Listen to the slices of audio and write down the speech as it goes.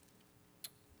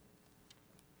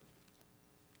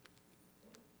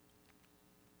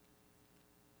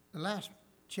The last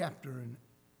chapter in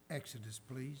Exodus,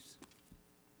 please.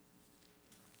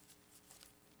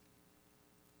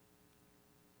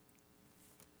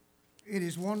 It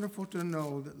is wonderful to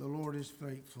know that the Lord is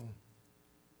faithful.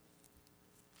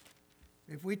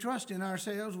 If we trust in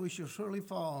ourselves, we shall surely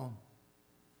fall.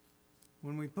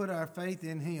 When we put our faith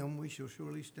in Him, we shall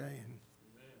surely stand.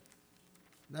 Amen.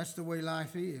 That's the way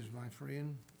life is, my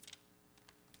friend.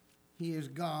 He is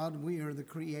God. We are the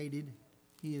created.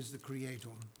 He is the Creator.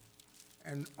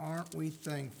 And aren't we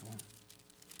thankful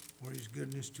for His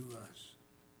goodness to us?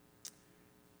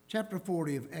 Chapter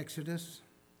 40 of Exodus.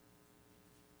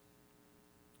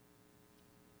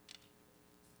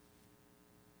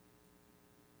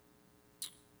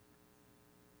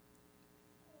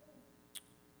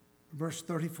 Verse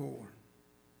 34.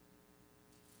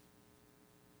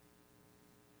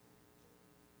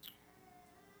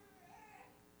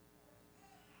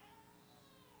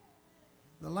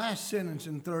 The last sentence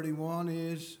in 31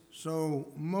 is, so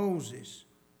Moses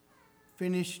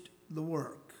finished the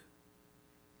work.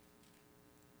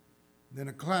 Then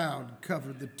a cloud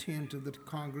covered the tent of the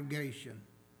congregation,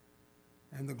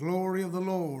 and the glory of the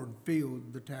Lord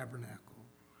filled the tabernacle.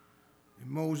 And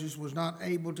Moses was not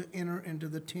able to enter into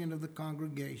the tent of the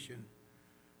congregation,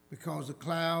 because the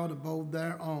cloud abode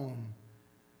thereon,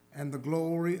 and the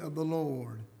glory of the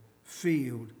Lord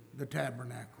filled the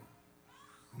tabernacle.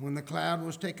 And when the cloud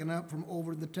was taken up from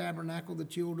over the tabernacle, the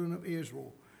children of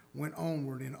Israel went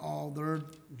onward in all their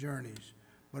journeys.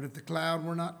 But if the cloud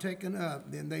were not taken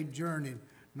up, then they journeyed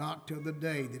not till the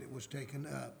day that it was taken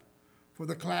up. For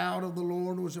the cloud of the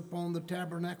Lord was upon the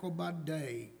tabernacle by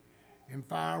day, and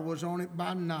fire was on it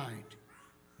by night,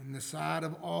 in the sight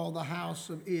of all the house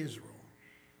of Israel,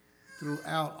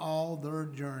 throughout all their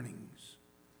journeyings.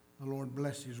 The Lord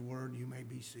bless His word. You may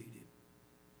be seated.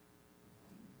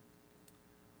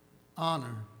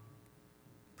 Honor,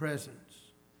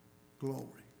 presence,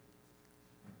 glory.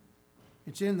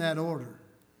 It's in that order.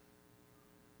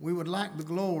 We would like the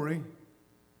glory,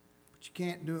 but you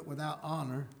can't do it without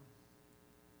honor,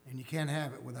 and you can't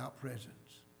have it without presence.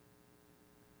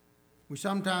 We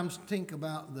sometimes think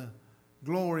about the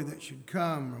glory that should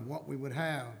come or what we would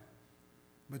have,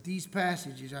 but these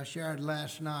passages I shared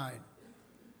last night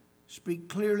speak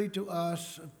clearly to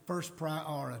us of first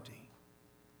priority.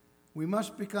 We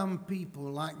must become people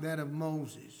like that of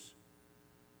Moses,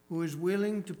 who is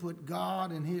willing to put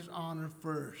God and His honor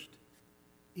first,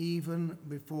 even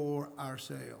before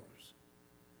ourselves.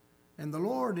 And the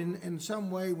Lord in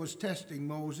some way was testing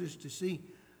Moses to see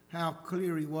how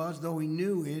clear he was. Though he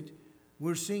knew it,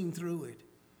 we're seeing through it.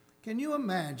 Can you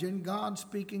imagine God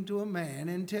speaking to a man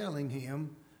and telling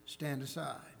him, stand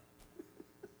aside?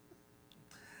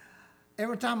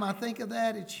 Every time I think of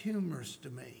that, it's humorous to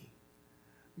me.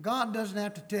 God doesn't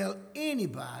have to tell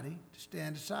anybody to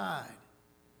stand aside.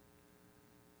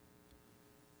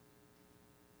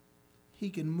 He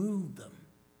can move them.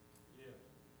 Yeah.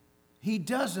 He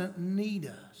doesn't need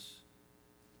us.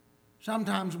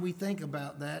 Sometimes we think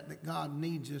about that God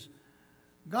needs us.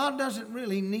 God doesn't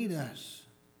really need us.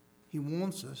 He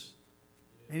wants us,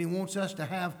 and He wants us to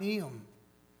have Him.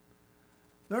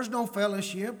 There's no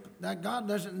fellowship. That God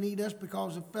doesn't need us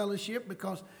because of fellowship,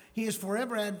 because He has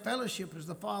forever had fellowship as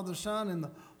the Father, Son, and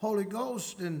the Holy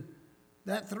Ghost, and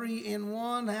that three in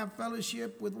one have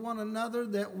fellowship with one another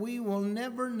that we will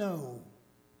never know.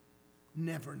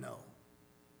 Never know.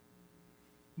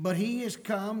 But He has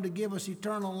come to give us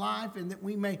eternal life and that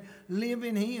we may live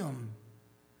in Him.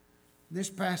 This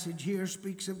passage here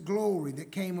speaks of glory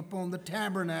that came upon the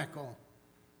tabernacle.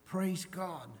 Praise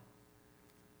God.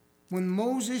 When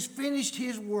Moses finished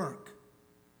his work,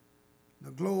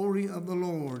 the glory of the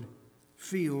Lord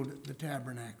filled the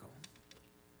tabernacle.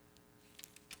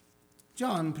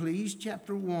 John, please,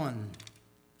 chapter 1,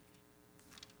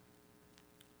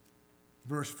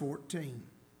 verse 14.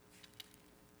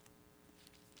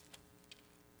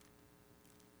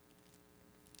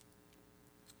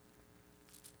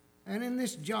 And in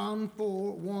this John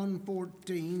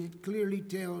 1:14, it clearly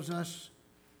tells us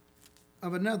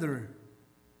of another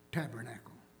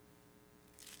tabernacle.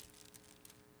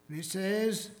 And it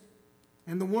says,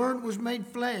 and the Word was made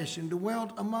flesh and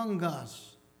dwelt among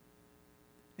us,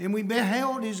 and we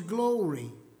beheld His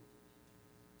glory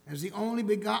as the only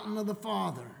begotten of the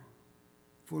Father,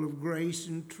 full of grace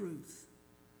and truth.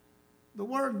 The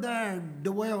word there,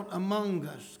 dwelt among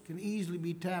us, can easily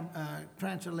be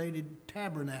translated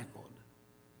tabernacled.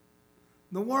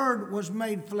 The Word was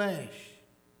made flesh,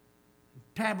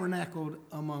 tabernacled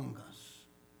among us.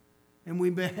 And we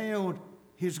beheld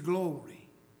His glory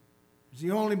as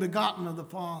the only begotten of the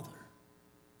Father,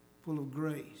 full of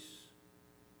grace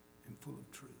and full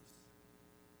of truth.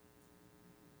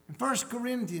 In 1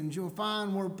 Corinthians, you'll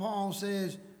find where Paul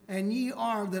says, and ye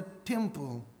are the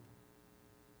temple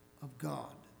of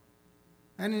God.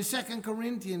 And in 2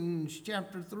 Corinthians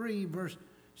chapter 3, verse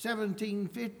 17,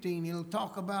 15, he'll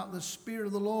talk about the Spirit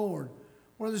of the Lord.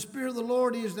 Where the Spirit of the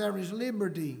Lord is, there is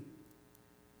liberty.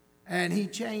 And he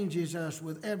changes us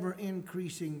with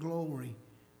ever-increasing glory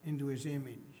into his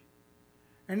image.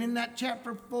 And in that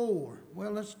chapter 4,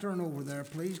 well, let's turn over there,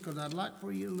 please, because I'd like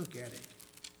for you to look at it.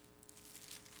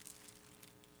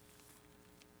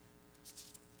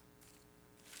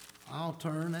 I'll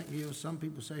turn. That gives, some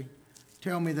people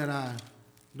tell me that I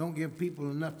don't give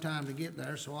people enough time to get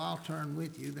there, so I'll turn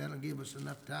with you. That'll give us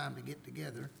enough time to get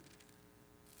together.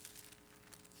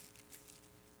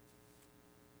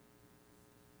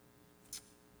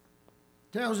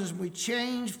 Tells us we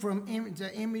change from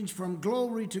image from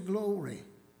glory to glory.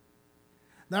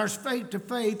 There's faith to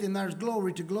faith and there's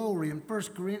glory to glory. In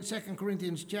 2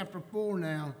 Corinthians chapter 4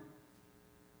 now,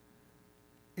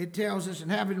 it tells us,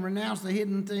 and having renounced the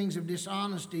hidden things of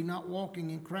dishonesty, not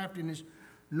walking in craftiness,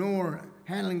 nor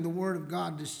handling the word of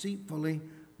God deceitfully,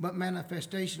 but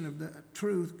manifestation of the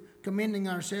truth, commending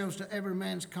ourselves to every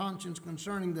man's conscience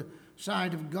concerning the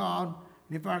sight of God.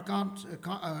 And if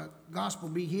our gospel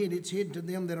be hid, it's hid to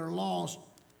them that are lost,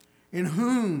 in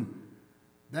whom,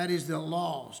 that is the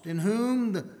lost, in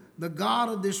whom the God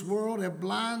of this world have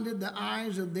blinded the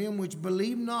eyes of them which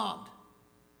believe not,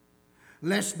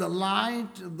 lest the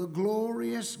light of the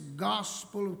glorious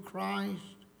gospel of Christ,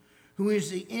 who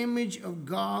is the image of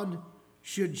God,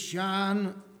 should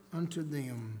shine unto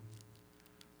them.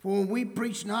 For we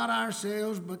preach not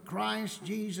ourselves, but Christ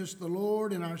Jesus the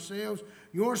Lord, and ourselves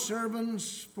your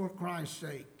servants for Christ's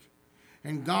sake.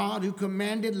 And God, who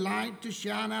commanded light to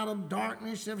shine out of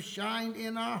darkness, have shined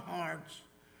in our hearts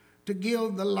to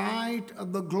give the light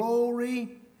of the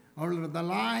glory, or the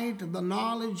light of the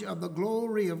knowledge of the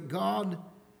glory of God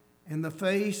in the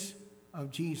face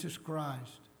of Jesus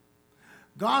Christ.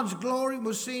 God's glory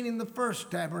was seen in the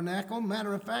first tabernacle.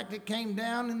 Matter of fact, it came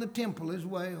down in the temple as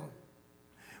well.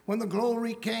 When the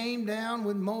glory came down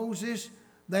with Moses,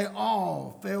 they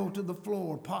all fell to the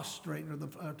floor, prostrate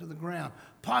to the ground,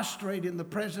 prostrate in the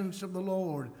presence of the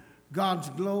Lord. God's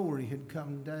glory had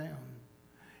come down.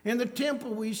 In the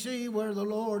temple, we see where the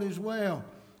Lord is well.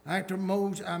 After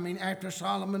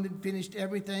Solomon had finished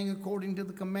everything according to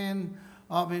the command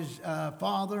of his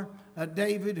father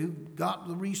David, who got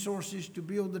the resources to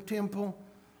build the temple,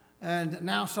 and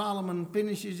now Solomon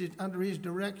finishes it under his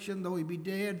direction, though he be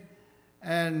dead.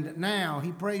 And now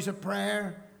he prays a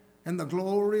prayer, and the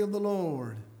glory of the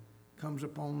Lord comes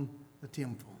upon the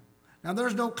temple. Now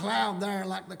there's no cloud there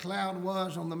like the cloud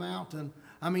was on the mountain,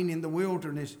 in the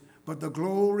wilderness, but the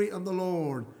glory of the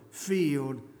Lord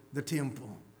filled the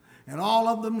temple. And all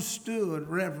of them stood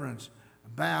reverence,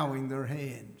 bowing their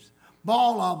heads.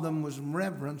 All of them was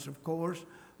reverence, of course.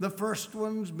 The first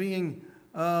ones being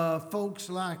folks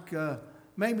like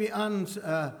maybe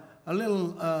a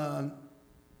little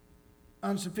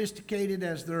unsophisticated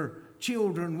as their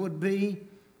children would be.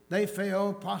 They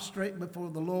fell prostrate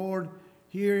before the Lord.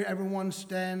 Here everyone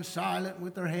stands silent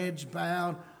with their heads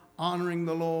bowed, honoring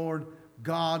the Lord.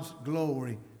 God's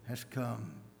glory has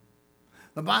come.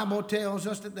 The Bible tells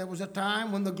us that there was a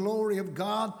time when the glory of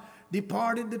God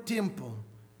departed the temple.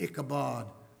 Ichabod,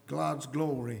 God's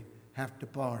glory, have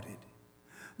departed.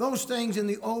 Those things in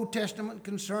the Old Testament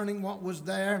concerning what was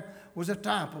there was a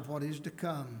type of what is to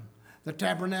come. The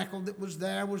tabernacle that was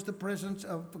there was the presence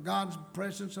of God's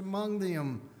presence among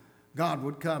them. God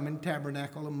would come and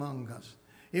tabernacle among us.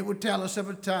 It would tell us of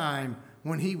a time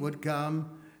when he would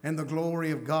come and the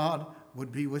glory of God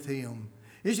would be with him.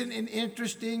 Isn't it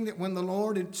interesting that when the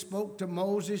Lord had spoke to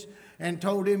Moses and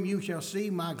told him, "You shall see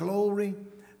my glory,"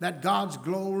 that God's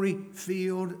glory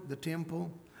filled the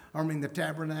temple, the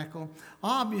tabernacle?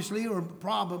 Obviously, or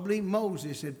probably,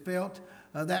 Moses had felt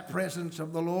that presence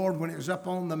of the Lord when it was up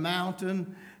on the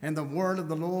mountain and the word of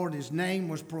the Lord, his name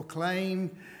was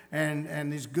proclaimed,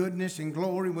 and his goodness and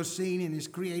glory was seen in his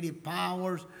creative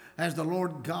powers as the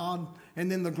Lord God,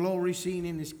 and then the glory seen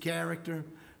in his character.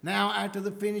 Now, after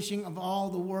the finishing of all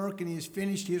the work, and he has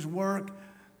finished his work,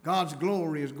 God's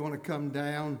glory is going to come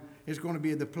down. It's going to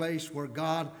be the place where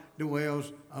God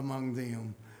dwells among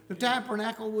them. The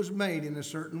tabernacle was made in a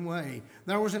certain way.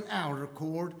 There was an outer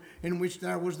court in which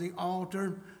there was the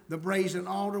altar, the brazen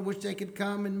altar, which they could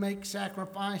come and make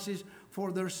sacrifices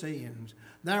for their sins.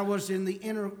 There was in the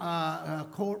inner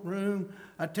courtroom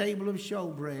a table of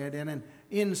showbread and an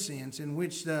incense in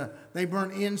which they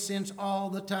burned incense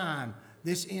all the time.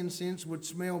 This incense would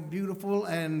smell beautiful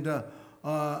and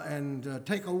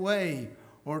take away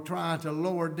or try to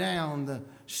lower down the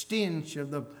stench of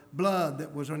the blood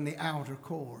that was on the outer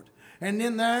court. And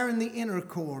then there in the inner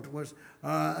court was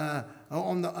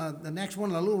on the next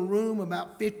one, a little room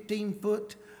about 15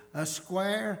 foot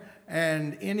square,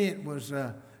 and in it was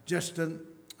just a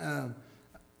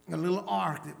little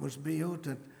ark that was built,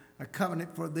 a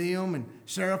covenant for them, and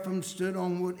seraphim stood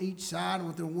on each side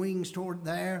with their wings toward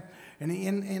there. And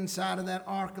inside of that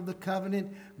ark of the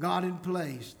covenant, God had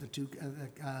placed the two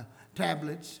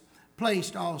tablets,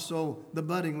 placed also the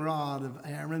budding rod of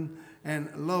Aaron and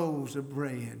loaves of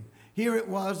bread. Here it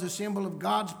was, the symbol of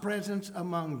God's presence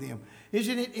among them.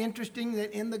 Isn't it interesting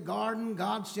that in the garden,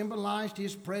 God symbolized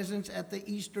his presence at the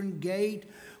eastern gate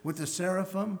with the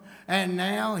seraphim, and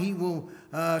now he will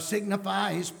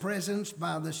signify his presence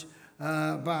by the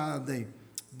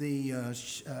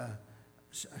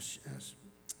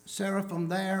seraphim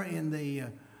there in the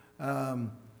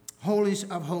holies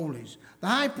of holies. The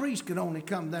high priest could only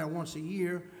come there once a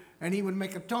year, and he would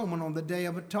make atonement on the Day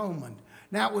of Atonement.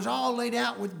 Now, it was all laid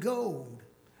out with gold,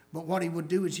 but what he would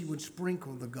do is he would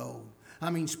sprinkle the gold.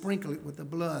 Sprinkle it with the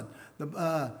blood.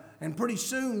 And pretty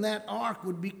soon that ark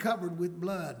would be covered with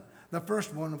blood. The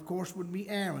first one, of course, would be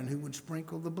Aaron, who would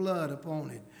sprinkle the blood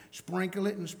upon it. Sprinkle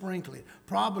it and sprinkle it.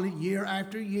 Probably year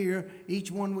after year,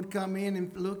 each one would come in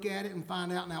and look at it and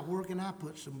find out, now where can I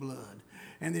put some blood?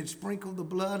 And they'd sprinkle the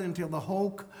blood until the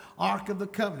whole Ark of the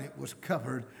Covenant was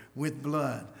covered with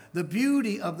blood. The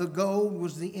beauty of the gold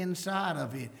was the inside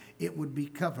of it. It would be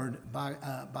covered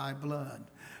by blood.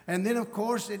 And then, of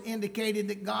course, it indicated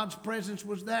that God's presence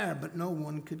was there, but no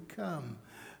one could come.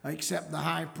 Except the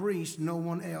high priest, no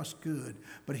one else could.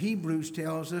 But Hebrews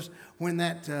tells us when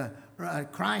that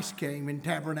Christ came and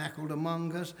tabernacled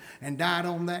among us and died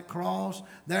on that cross,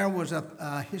 there was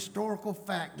a historical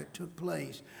fact that took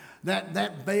place.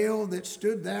 That veil that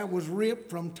stood there was ripped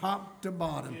from top to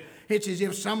bottom. It's as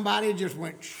if somebody just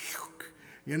went,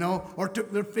 or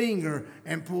took their finger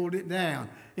and pulled it down.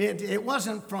 It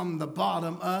wasn't from the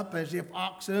bottom up as if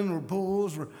oxen or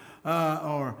bulls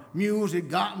or mules had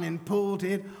gotten and pulled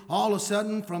it. All of a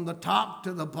sudden, from the top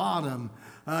to the bottom,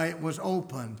 it was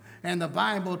open. And the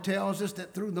Bible tells us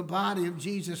that through the body of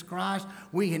Jesus Christ,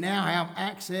 we now have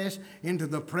access into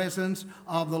the presence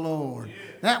of the Lord. Yeah.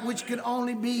 That which could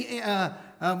only be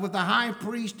with the high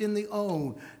priest in the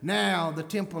old. Now the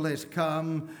temple has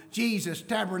come. Jesus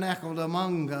tabernacled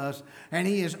among us, and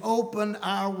he has opened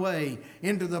our way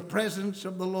into the presence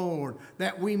of the Lord,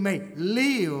 that we may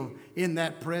live in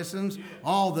that presence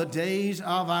all the days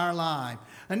of our life.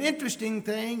 An interesting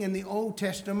thing in the Old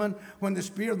Testament, when the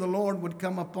Spirit of the Lord would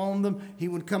come upon them, he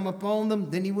would come upon them,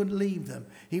 then he would leave them.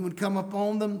 He would come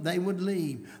upon them, they would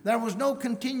leave. There was no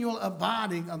continual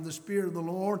abiding of the Spirit of the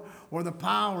Lord or the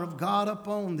power of God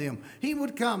upon them. He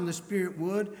would come, the Spirit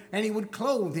would, and he would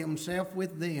clothe himself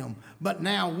with them. But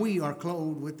now we are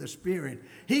clothed with the Spirit.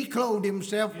 He clothed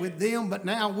himself with them, but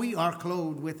now we are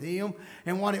clothed with him.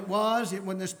 And what it was,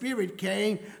 when the Spirit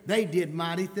came, they did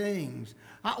mighty things.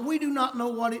 We do not know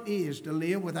what it is to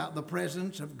live without the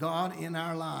presence of God in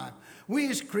our life. We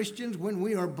as Christians, when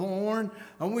we are born,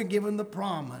 we're given the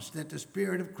promise that the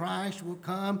Spirit of Christ will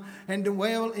come and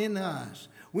dwell in us.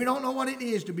 We don't know what it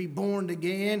is to be born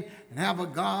again and have a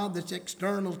God that's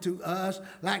external to us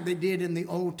like they did in the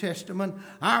Old Testament.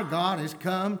 Our God has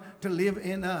come to live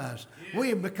in us. We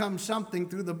have become something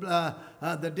through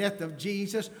the death of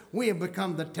Jesus. We have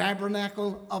become the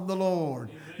tabernacle of the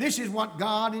Lord. This is what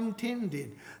God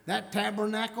intended. That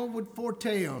tabernacle would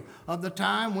foretell of the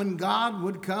time when God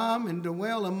would come and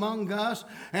dwell among us,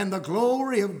 and the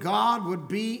glory of God would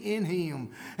be in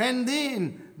him. And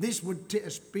then this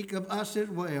would speak of us as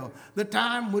well. The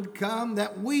time would come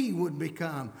that we would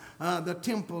become the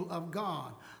temple of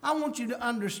God. I want you to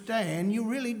understand, you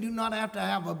really do not have to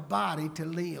have a body to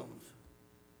live.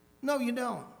 No, you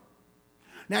don't.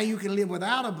 Now, you can live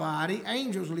without a body.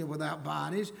 Angels live without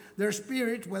bodies. They're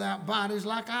spirits without bodies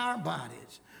like our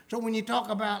bodies. So when you talk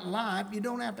about life, you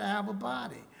don't have to have a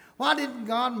body. Why didn't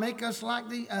God make us like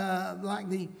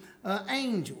the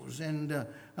angels and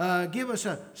give us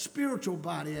a spiritual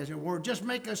body, as it were? Just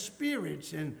make us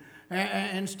spirits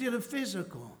instead of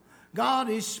physical. God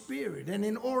is spirit, and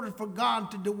in order for God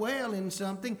to dwell in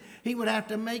something, he would have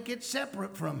to make it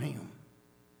separate from him.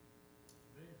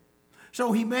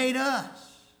 So he made us.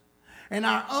 And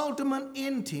our ultimate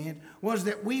intent was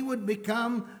that we would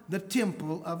become the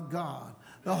temple of God.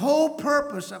 The whole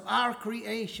purpose of our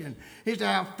creation is to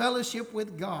have fellowship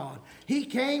with God. He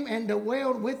came and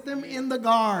dwelled with them in the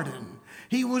garden.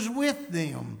 He was with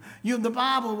them. The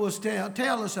Bible will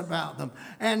tell us about them.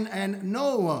 And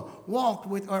Noah walked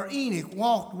with, or Enoch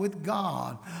walked with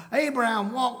God.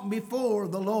 Abraham walked before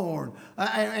the Lord.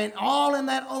 And all in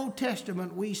that Old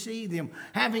Testament we see them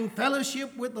having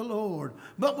fellowship with the Lord,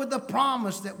 but with the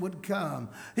promise that would come.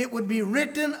 It would be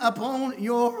written upon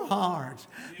your hearts.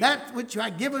 That which I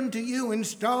given to you in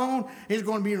stone is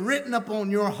going to be written upon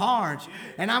your hearts.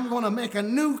 And I'm going to make a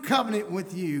new covenant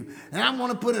with you. And I'm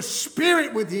going to put a spirit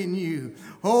within you.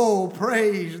 Oh,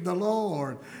 praise the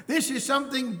Lord. This is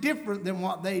something different than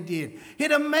what they did.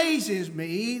 It amazes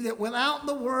me that without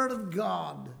the Word of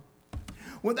God,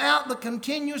 without the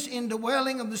continuous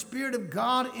indwelling of the Spirit of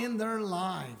God in their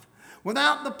life,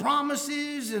 without the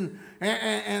promises and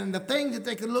the things that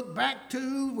they could look back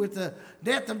to with the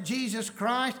death of Jesus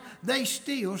Christ, they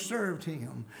still served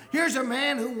him. Here's a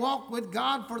man who walked with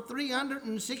God for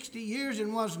 360 years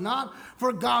and was not,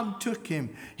 for God took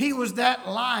him. He was that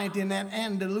light in that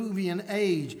antediluvian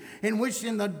age, in which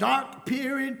in the dark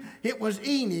period it was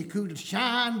Enoch who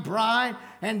shined bright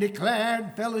and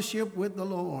declared fellowship with the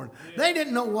Lord. They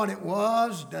didn't know what it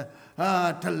was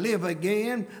to live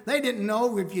again. They didn't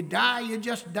know if you die, you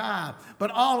just die. But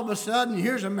all of a sudden,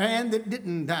 here's a man that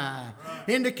didn't die,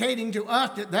 indicating to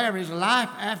us that there is life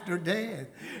after death.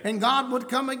 And God would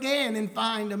come again and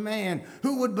find a man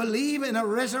who would believe in a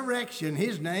resurrection.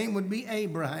 His name would be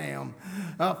Abraham,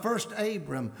 first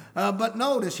Abram. But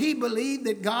notice, he believed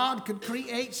that God could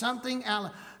create something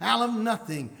out of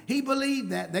nothing. He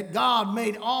believed that God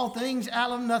made all things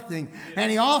out of nothing.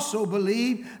 And he also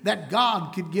believed that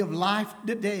God could give life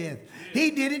to death.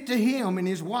 He did it to him and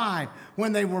his wife.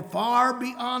 When they were far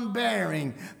beyond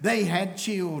bearing, they had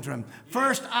children.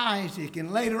 First Isaac,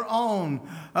 and later on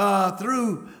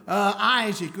through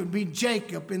Isaac would be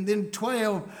Jacob, and then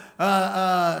 12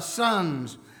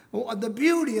 sons. Well, the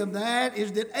beauty of that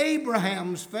is that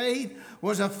Abraham's faith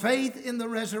was a faith in the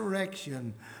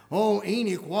resurrection. Oh,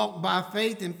 Enoch walked by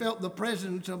faith and felt the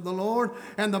presence of the Lord.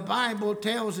 And the Bible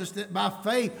tells us that by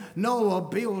faith Noah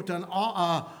built an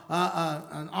ark,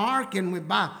 and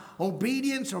by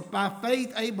obedience or by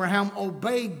faith Abraham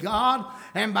obeyed God,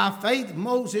 and by faith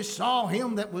Moses saw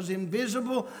him that was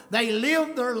invisible. They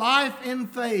lived their life in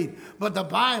faith, but the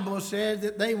Bible says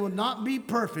that they will not be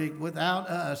perfect without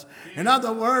us. In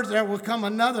other words, there will come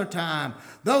another time.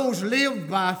 Those lived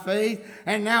by faith,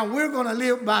 and now we're going to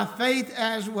live by faith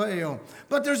as well.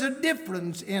 But there's a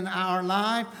difference in our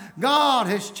life. God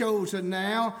has chosen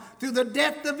now, through the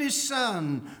death of his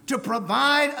Son, to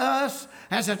provide us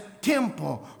as a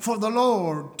temple for the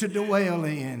Lord to dwell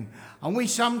in. And we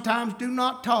sometimes do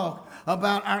not talk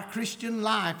about our Christian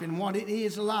life and what it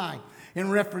is like in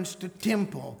reference to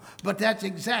temple. But that's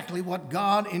exactly what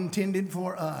God intended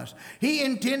for us. He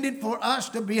intended for us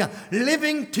to be a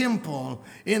living temple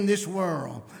in this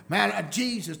world. Man,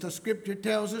 Jesus, the scripture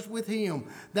tells us with him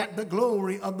that the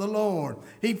glory of the Lord,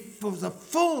 he was the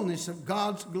fullness of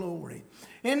God's glory.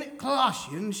 In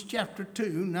Colossians chapter 2,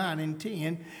 9 and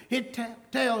 10, it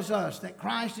tells us that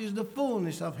Christ is the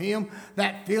fullness of him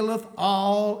that filleth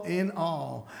all in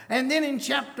all. And then in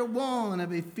chapter 1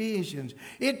 of Ephesians,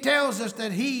 it tells us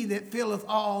that he that filleth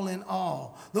all in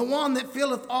all, the one that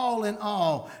filleth all in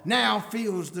all, now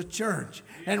fills the church.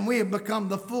 And we have become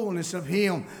the fullness of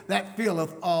him that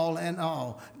filleth all in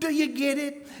all. Do you get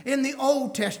it? In the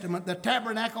Old Testament, the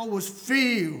tabernacle was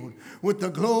filled with the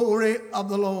glory of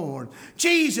the Lord.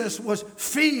 Jesus was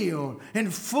filled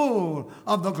and full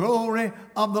of the glory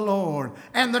of the Lord.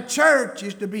 And the church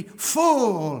is to be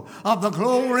full of the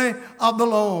glory of the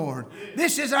Lord.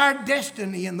 This is our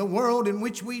destiny in the world in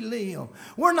which we live.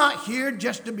 We're not here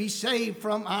just to be saved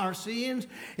from our sins.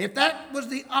 If that was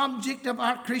the object of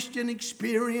our Christian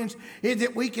experience, is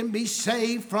that we can be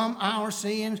saved from our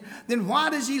sins, then why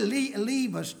does he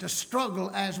leave us to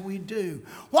struggle as we do?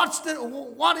 What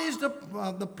is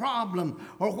the problem?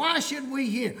 Or why should we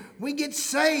here? We get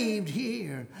saved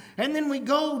here, and then we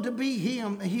go to be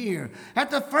him here.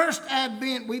 At the first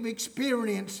advent, we've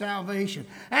experienced salvation.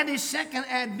 At his second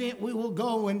advent, we will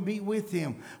go and be with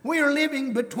him. We are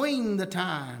living between the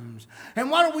times. And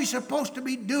what are we supposed to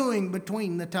be doing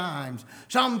between the times?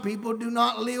 Some people do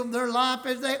not live their life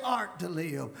as they ought to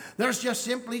live. They're just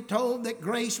simply told that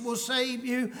grace will save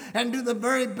you, and do the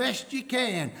very best you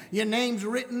can. Your name's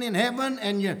written in heaven,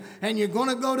 and you're going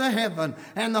to go to heaven.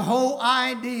 And the whole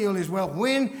ideal is, well,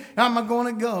 when am I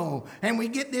going to go? And we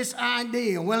get this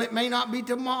ideal. Well, it may not be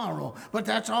tomorrow, but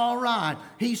that's all right.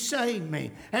 He saved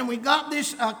me. And we got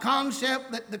this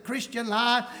concept that the Christian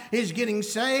life is getting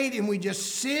saved, and we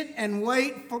just sit and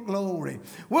wait for glory.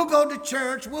 We'll go to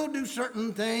church. We'll do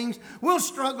certain things. We'll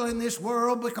struggle in this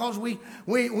world because we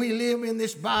live in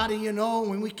this body, you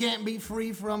know, and we can't be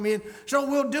free from it. So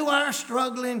we'll do our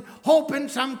struggling, hoping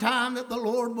sometime that the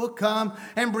Lord will come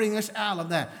and bring us out of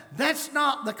that. That's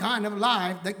not the kind of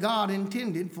life that God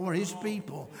intended for His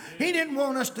people. He didn't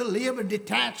want us to live a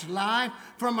detached life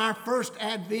from our first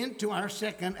advent to our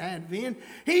second advent.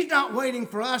 He's not waiting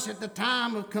for us at the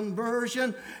time of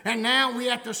conversion, and now we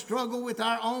have to struggle with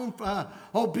our own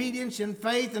obedience and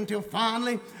faith until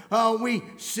finally we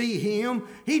see Him.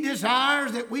 He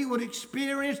desires that we would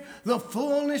experience the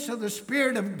fullness of the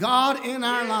Spirit of God in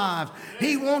our lives.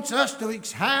 He wants us to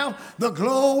have the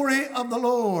glory of the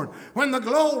Lord. When the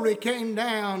glory came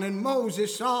down and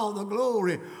Moses saw the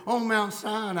glory on Mount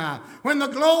Sinai, when the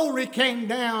glory came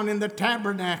down in the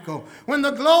tabernacle, when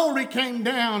the glory came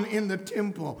down in the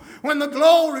temple, when the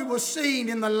glory was seen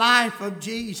in the life of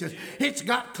Jesus, it's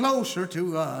got closer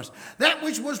to us. That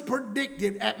which was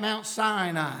predicted at Mount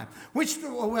Sinai, which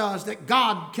was that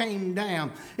God came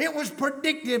down, it was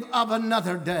predictive of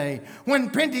another day when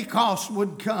Pentecost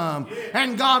would come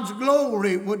and God's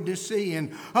glory would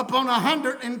descend upon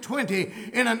 120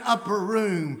 in an upper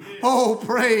room. Oh,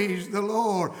 praise the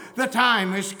Lord. The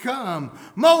time has come.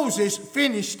 Moses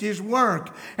finished his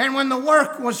work, and when the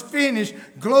work was finished,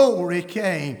 glory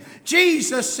came.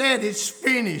 Jesus said it's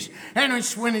finished, and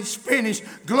when it's finished,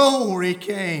 glory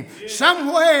came.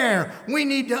 Somewhere we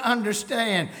need to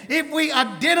understand, if we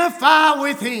identify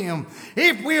with Him,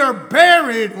 if we are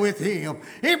buried with Him,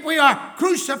 if we are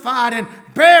crucified and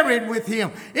buried with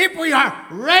Him, if we are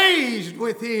raised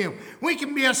with Him, we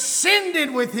can be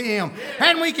ascended with Him,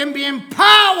 and we can be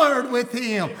empowered with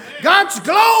Him. God's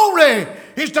glory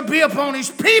is to be upon His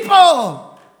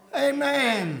people.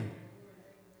 Amen.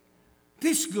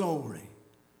 This glory.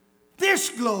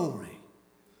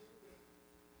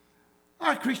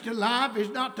 Our Christian life is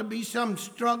not to be some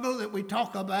struggle that we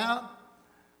talk about.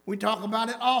 We talk about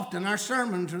it often. Our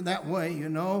sermons are that way, you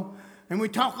know. And we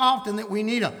talk often that we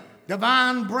need a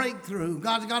divine breakthrough.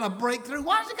 God's got a breakthrough.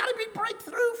 Why has it got to be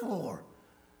breakthrough for?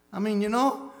 I mean, you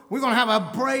know, we're going to have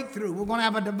a breakthrough. We're going to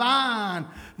have a divine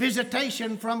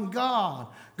visitation from God.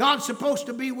 God's supposed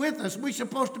to be with us. We're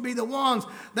supposed to be the ones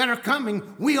that are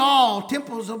coming. We all,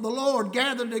 temples of the Lord,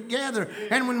 gather together.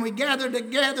 And when we gather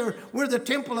together, we're the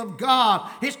temple of God.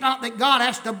 It's not that God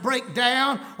has to break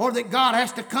down or that God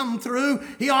has to come through.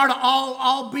 He ought to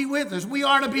all be with us. We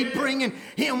ought to be bringing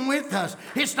Him with us.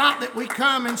 It's not that we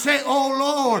come and say, oh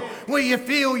Lord, will you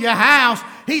fill your house?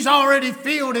 He's already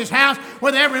filled His house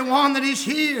with everyone that is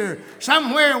here.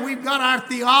 Somewhere we've got our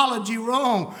theology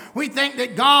wrong. We think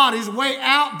that God is way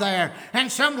out there,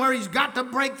 and somewhere He's got to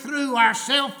break through our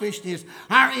selfishness,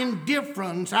 our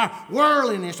indifference, our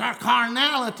worldliness, our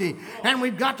carnality, and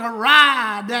we've got to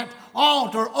ride that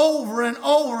altar over and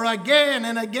over again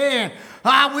and again.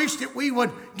 I wish that we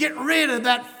would get rid of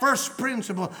that first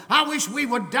principle. I wish we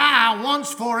would die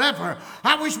once forever.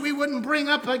 I wish we wouldn't bring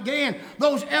up again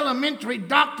those elementary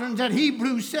doctrines that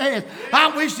Hebrews says.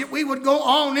 I wish that we would go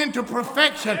on into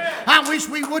perfection. I wish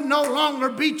we would no longer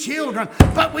be children,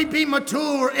 but we be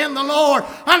mature in the Lord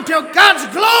until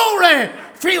God's glory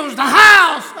fills the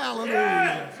house.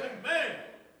 Hallelujah.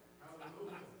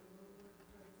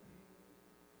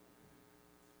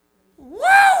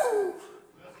 Woo!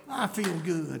 I feel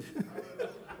good.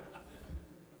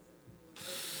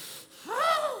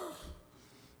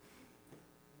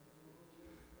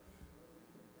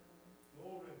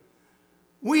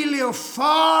 We live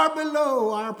far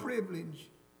below our privilege.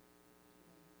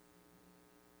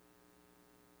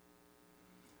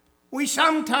 We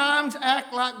sometimes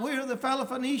act like we're the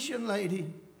Peloponnesian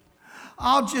lady.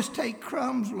 I'll just take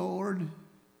crumbs, Lord.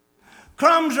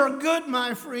 Crumbs are good,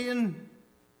 my friend.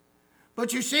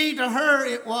 But you see, to her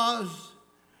it was,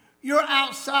 you're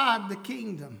outside the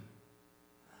kingdom.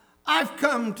 I've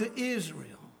come to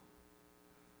Israel,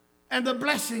 and the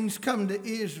blessings come to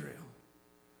Israel.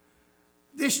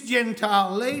 This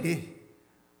Gentile lady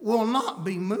will not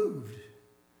be moved,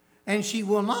 and she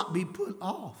will not be put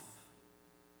off.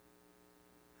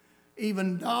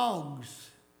 Even dogs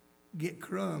get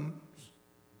crumbs.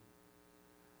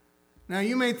 Now,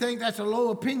 you may think that's a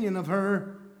low opinion of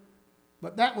her,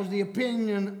 but that was the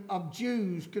opinion of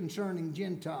Jews concerning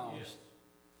Gentiles. Yes.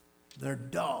 They're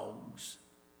dogs.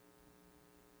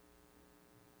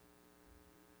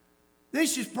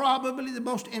 This is probably the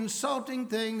most insulting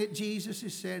thing that Jesus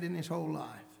has said in His whole life.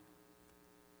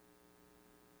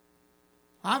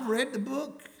 I've read the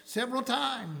book several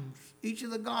times, each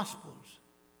of the Gospels.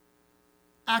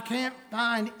 I can't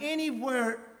find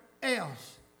anywhere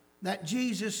else that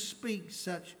Jesus speaks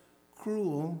such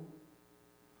cruel,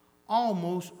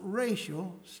 almost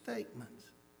racial statements.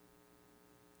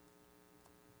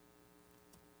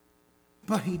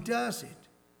 But he does it,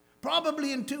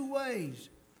 probably in two ways.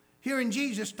 Hearing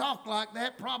Jesus talk like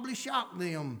that probably shocked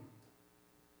them.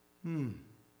 You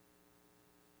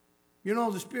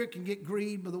know, the Spirit can get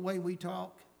grieved by the way we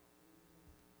talk.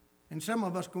 And some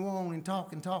of us go on and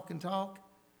talk and talk and talk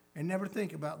and never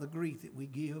think about the grief that we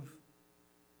give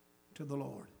to the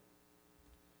Lord.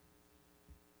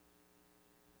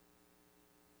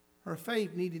 Her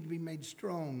faith needed to be made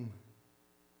strong.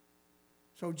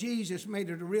 So Jesus made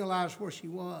her to realize where she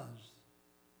was.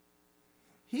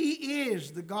 He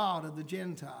is the God of the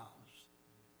Gentiles.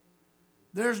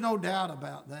 There's no doubt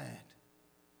about that.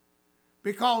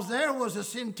 Because there was a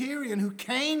centurion who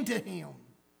came to him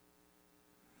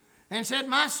and said,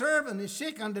 my servant is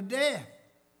sick unto death.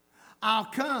 I'll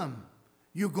come.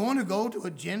 You're going to go to a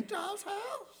Gentile's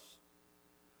house?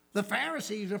 The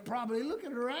Pharisees are probably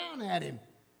looking around at him.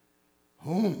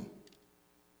 Oh,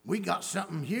 we got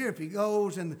something here if he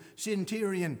goes. And the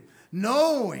centurion,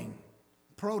 knowing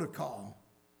protocol,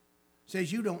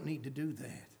 says, you don't need to do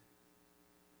that.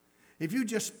 If you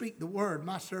just speak the word,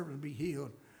 my servant will be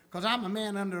healed. Because I'm a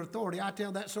man under authority. I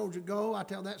tell that soldier go, I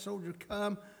tell that soldier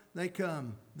come, they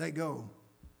go.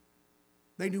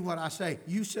 They do what I say.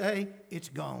 You say, it's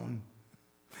gone.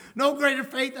 No greater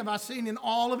faith have I seen in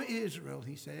all of Israel,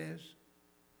 he says.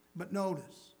 But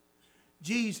notice,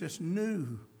 Jesus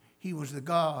knew he was the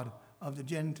God of the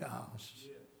Gentiles.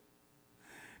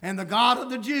 And the God of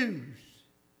the Jews,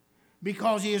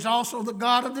 because he is also the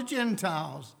God of the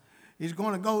Gentiles, is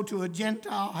going to go to a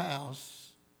Gentile house.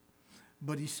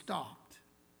 But he stopped.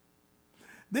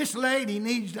 This lady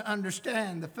needs to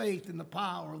understand the faith and the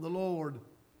power of the Lord.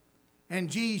 And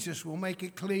Jesus will make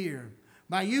it clear.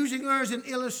 By using her as an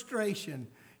illustration,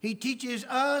 he teaches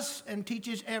us and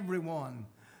teaches everyone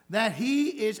that he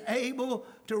is able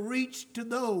to reach to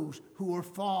those who are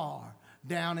far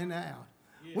down and out.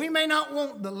 Yeah. We may not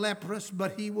want the leprous,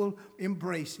 but he will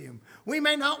embrace him. We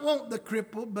may not want the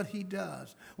crippled, but he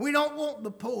does. We don't want the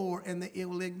poor and the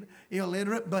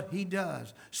illiterate, but he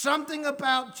does. Something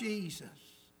about Jesus.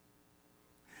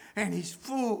 And he's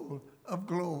full of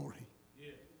glory.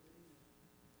 Yeah.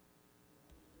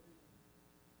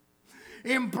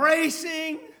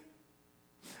 Embracing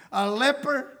a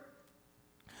leper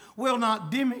will not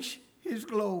diminish his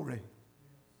glory.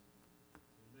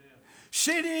 Amen.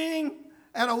 Sitting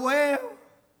at a well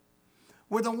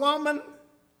with a woman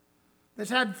that's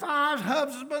had 5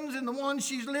 husbands and the one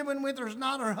she's living with is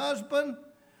not her husband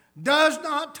does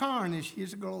not tarnish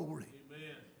his glory.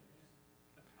 Amen.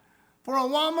 For a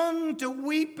woman to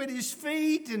weep at his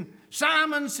feet, and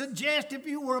Simon suggests if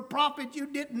you were a prophet you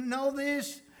didn't know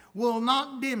this, will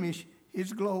not diminish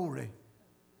his glory.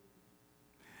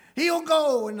 He'll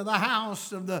go into the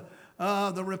house of the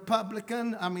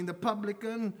publican,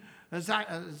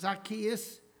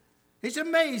 Zacchaeus. It's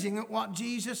amazing at what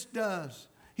Jesus does.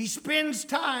 He spends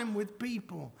time with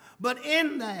people, but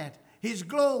in that, his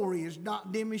glory is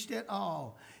not diminished at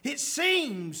all. It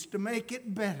seems to make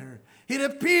it better. It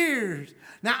appears.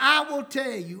 Now, I will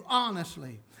tell you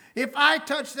honestly, if I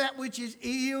touch that which is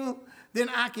ill, then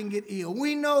I can get ill.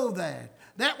 We know that.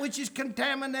 That which is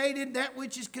contaminated, that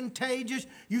which is contagious,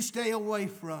 you stay away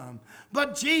from.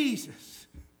 But Jesus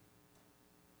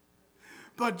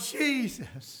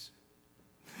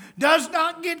does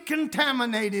not get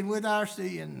contaminated with our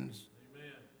sins.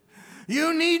 Amen.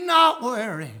 You need not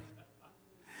worry.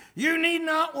 You need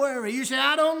not worry. You say,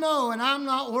 I don't know and I'm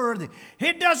not worthy.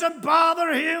 It doesn't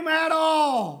bother him at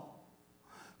all.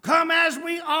 Come as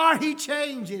we are, he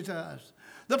changes us.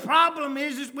 The problem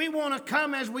is we want to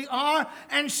come as we are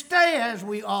and stay as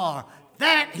we are.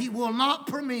 That he will not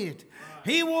permit.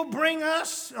 He will bring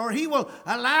us, or he will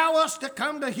allow us to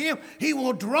come to him. He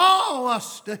will draw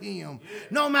us to him.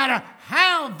 No matter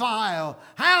how vile,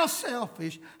 how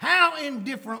selfish, how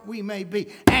indifferent we may be.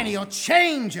 And he'll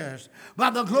change us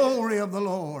by the glory of the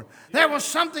Lord. There was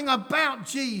something about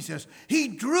Jesus. He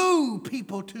drew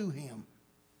people to him.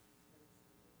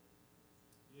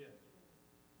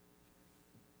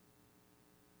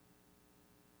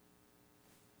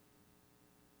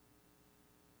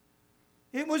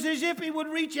 It was as if he would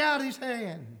reach out his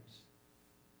hands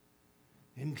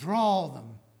and draw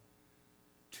them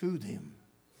to them.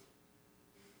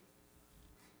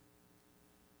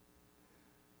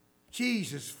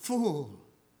 Jesus, full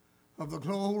of the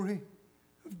glory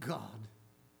of God.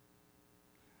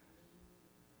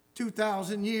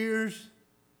 2,000 years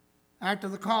After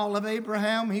the call of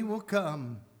Abraham, he will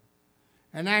come.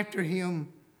 And after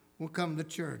him will come the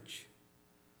church.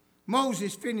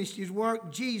 Moses finished his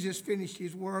work. Jesus finished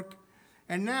his work.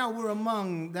 And now we're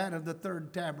among that of the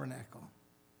third tabernacle.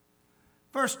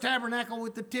 First tabernacle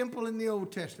with the temple in the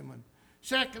Old Testament.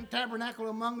 Second tabernacle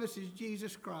among us is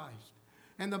Jesus Christ.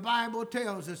 And the Bible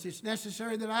tells us it's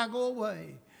necessary that I go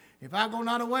away. If I go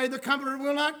not away, the Comforter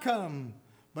will not come.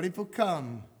 But if he'll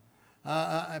come,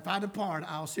 if I depart,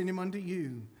 I'll send him unto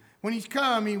you. When he's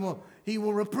come, he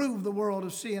will reprove the world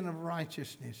of sin and of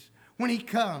righteousness. When he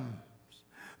comes,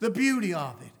 the beauty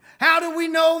of it. How do we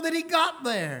know that he got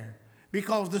there?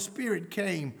 Because the Spirit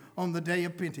came on the day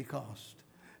of Pentecost.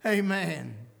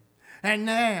 Amen. And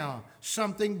now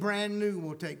something brand new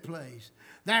will take place.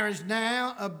 There is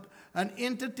now an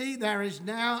entity, there is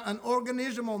now an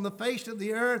organism on the face of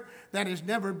the earth that has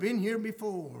never been here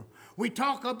before. We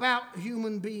talk about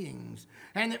human beings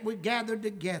and that we gathered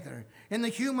together. In the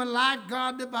human life,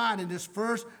 God divided us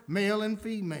first, male and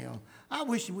female. I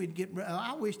wish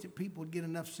that people would get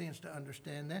enough sense to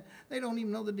understand that. They don't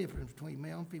even know the difference between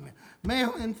male and female.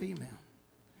 Male and female.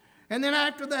 And then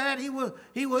after that, he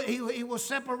will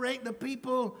separate the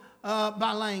people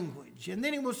by language. And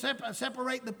then he will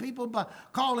separate the people by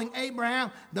calling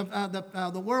Abraham,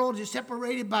 the world is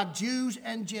separated by Jews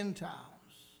and Gentiles.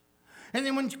 And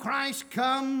then when Christ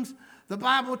comes, the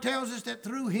Bible tells us that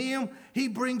through him, he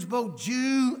brings both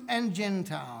Jew and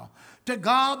Gentile. To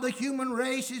God, the human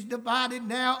race is divided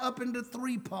now up into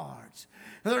three parts.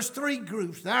 There's three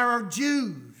groups. There are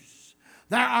Jews,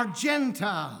 there are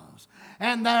Gentiles,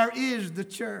 and there is the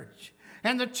church.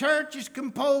 And the church is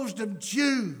composed of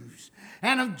Jews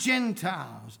and of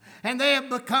Gentiles. And they have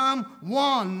become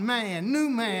one man, new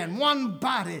man, one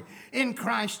body in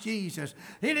Christ Jesus.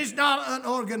 It is not an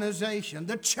organization.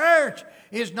 The church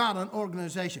is not an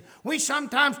organization. We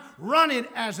sometimes run it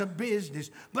as a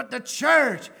business, but the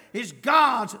church is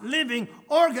God's living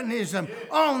organism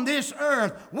on this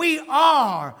earth. We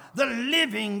are the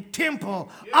living temple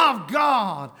of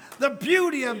God. The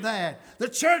beauty of that. The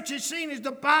church is seen as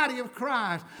the body of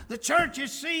Christ. The church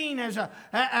is seen as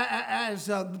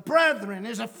a brethren,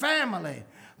 as a family,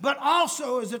 but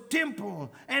also as a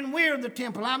temple, and we're the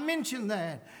temple. I mentioned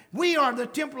that. We are the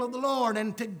temple of the Lord,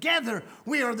 and together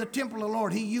we are the temple of the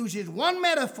Lord. He uses one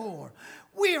metaphor.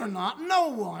 We are not no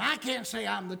one. I can't say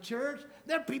I'm the church.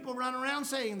 There are people running around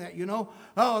saying that, you're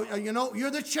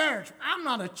the church. I'm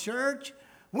not a church.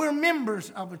 We're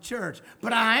members of a church,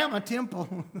 but I am a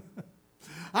temple.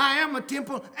 I am a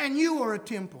temple, and you are a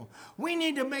temple. We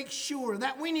need to make sure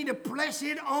that we need to press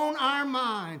it on our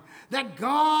mind that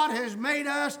God has made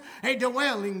us a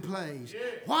dwelling place. Yeah.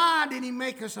 Why did he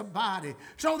make us a body?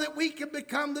 So that we can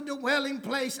become the dwelling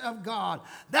place of God.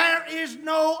 There is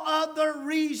no other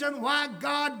reason why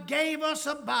God gave us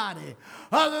a body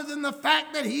other than the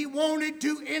fact that he wanted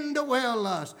to indwell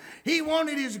us. He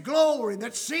wanted his glory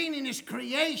that's seen in his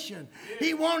creation. Yeah.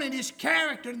 He wanted his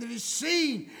character that is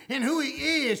seen in who he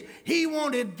is. He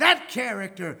wanted that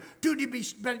character to be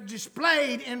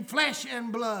displayed in flesh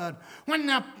and blood. When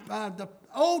the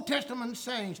Old Testament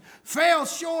saints fell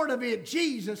short of it,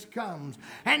 Jesus comes.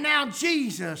 And now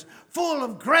Jesus, full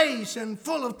of grace and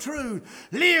full of truth,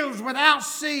 lives without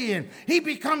sin. He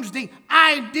becomes the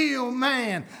ideal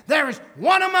man. There is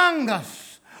one among us.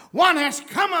 One has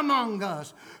come among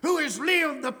us who has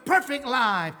lived the perfect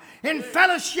life in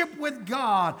fellowship with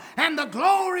God and the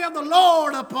glory of the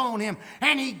Lord upon him.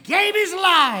 And he gave his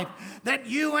life that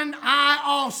you and I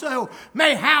also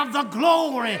may have the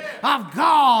glory of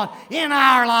God in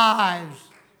our lives.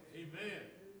 Amen.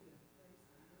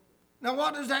 Now,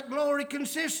 what does that glory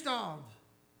consist of?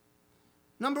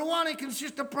 Number one, it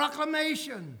consists of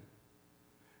proclamation.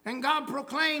 And God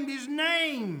proclaimed his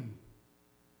name.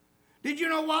 Did you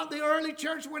know what? The early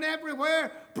church went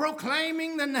everywhere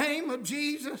proclaiming the name of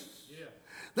Jesus. Yeah.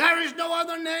 There is no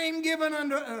other name given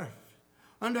under earth,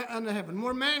 under heaven,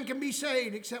 where man can be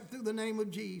saved except through the name of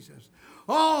Jesus.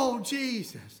 Oh,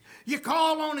 Jesus. You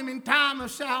call on him in time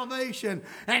of salvation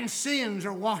and sins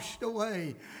are washed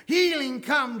away. Healing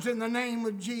comes in the name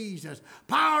of Jesus.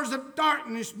 Powers of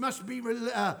darkness must be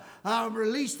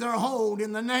release their hold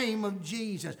in the name of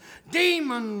Jesus.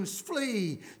 Demons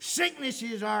flee.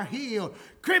 Sicknesses are healed.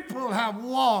 Crippled have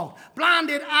walked.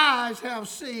 Blinded eyes have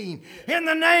seen. In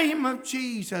the name of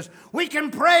Jesus, we can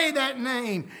pray that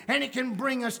name and it can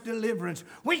bring us deliverance.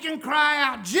 We can cry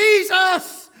out,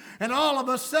 Jesus! And all of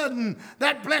a sudden,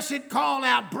 that blessed call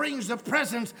out brings the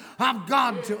presence of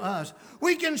God to us.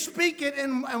 We can speak it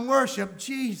and worship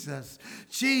Jesus.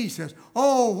 Jesus.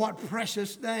 Oh, what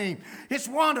precious name. It's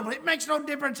wonderful. It makes no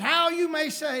difference how you may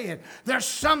say it. There's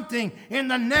something in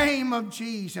the name of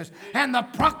Jesus. And the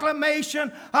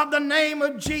proclamation of the name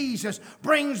of Jesus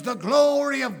brings the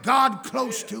glory of God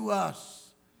close to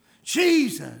us.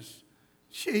 Jesus.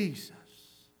 Jesus.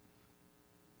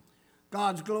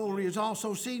 God's glory is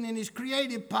also seen in his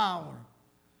creative power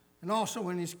and also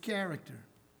in his character.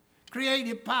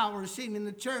 Creative power is seen in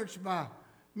the church by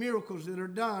miracles that are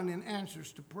done in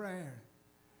answers to prayer.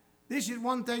 This is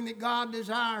one thing that God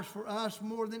desires for us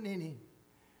more than any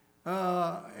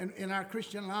in our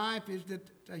Christian life, is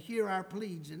to hear our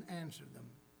pleas and answer them.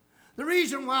 The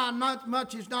reason why not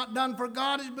much is not done for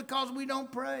God is because we don't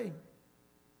pray.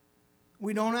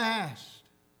 We don't ask.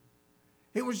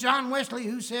 It was John Wesley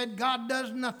who said, God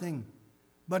does nothing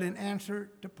but in answer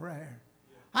to prayer.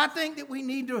 I think that we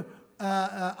need to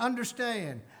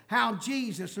understand how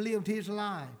Jesus lived his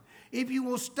life. If you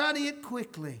will study it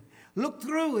quickly, look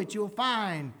through it, you'll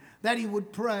find that he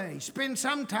would pray. Spend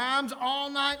sometimes all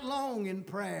night long in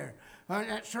prayer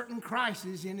at certain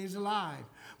crises in his life.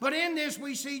 But in this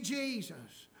we see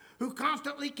Jesus, who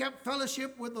constantly kept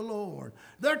fellowship with the Lord.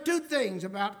 There are two things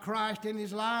about Christ in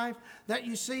his life that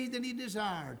you see that he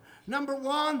desired. Number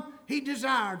one, he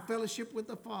desired fellowship with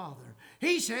the Father.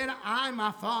 He said, I and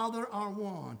my Father are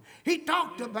one. He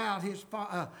talked about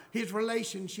his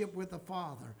relationship with the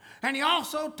Father. And he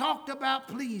also talked about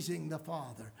pleasing the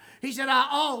Father. He said, I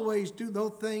always do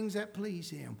those things that please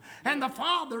him. And the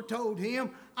Father told him,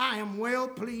 I am well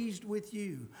pleased with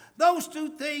you. Those two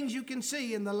things you can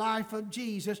see in the life of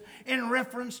Jesus in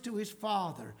reference to his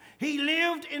Father. He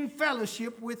lived in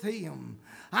fellowship with him.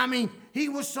 I mean, he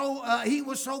was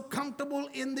so comfortable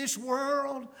in this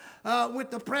world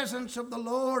with the presence of the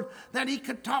Lord that he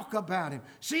could talk about him.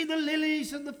 See the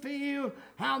lilies of the field,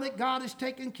 how that God has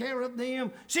taken care of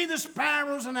them. See the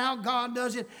sparrows and how God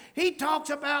does it. He talks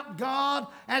about God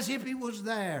as if he was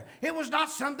there. It was not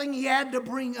something he had to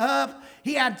bring up.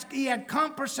 He had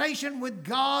conversation with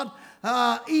God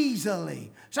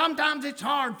easily. Sometimes it's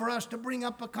hard for us to bring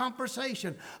up a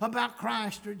conversation about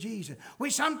Christ or Jesus. We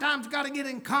sometimes got to get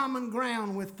in common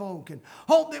ground with folk and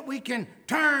hope that we can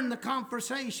turn the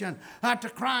conversation to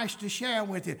Christ to share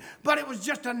with it. But it was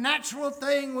just a natural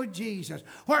thing with Jesus.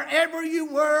 Wherever you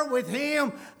were with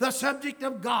him, the subject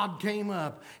of God came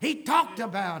up. He talked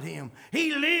about him.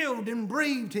 He lived and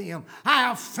breathed him. I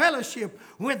have fellowship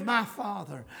with my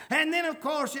Father. And then, of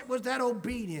course, it was that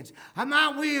obedience.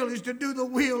 My will is to do the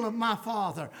will of my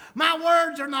Father. My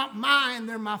words are not mine,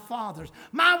 they're my Father's.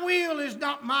 My will is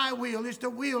not my will, it's the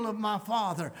will of my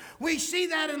Father. We see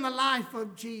that in the life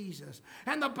of Jesus.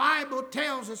 And the Bible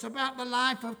tells us about the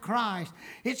life of Christ.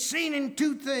 It's seen in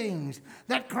two things,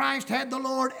 that Christ had the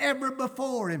Lord ever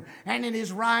before him and in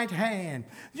his right hand.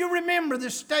 You remember the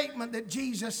statement that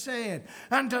Jesus said,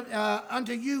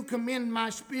 unto you commend my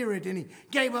spirit, and he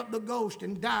gave up the ghost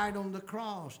and died on the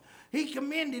cross. He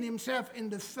commended himself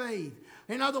into faith.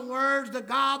 In other words, the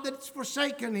God that's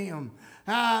forsaken him.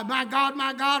 My God,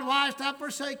 why hast thou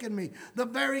forsaken me? The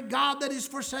very God that is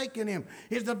forsaken him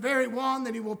is the very one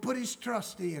that he will put his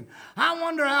trust in. I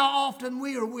wonder how often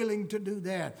we are willing to do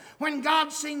that. When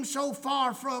God seems so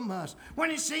far from us,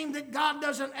 when it seems that God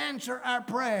doesn't answer our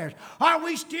prayers, are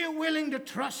we still willing to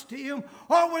trust him?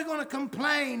 Or are we going to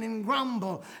complain and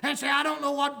grumble and say, I don't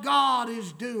know what God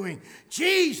is doing?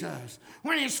 Jesus,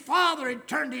 when his Father had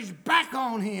turned his back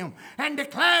on him and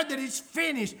declared that it's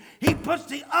finished, he puts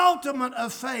the ultimate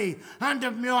of faith.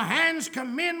 Unto your hands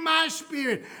commend my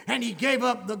spirit, and he gave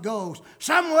up the ghost.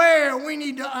 Somewhere we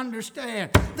need to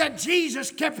understand that Jesus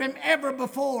kept him ever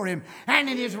before him and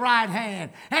in his right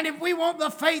hand. And if we want the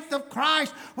faith of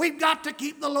Christ, we've got to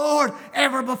keep the Lord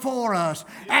ever before us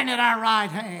and at our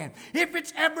right hand. If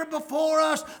it's ever before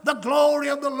us, the glory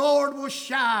of the Lord will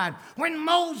shine. When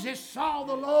Moses saw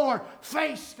the Lord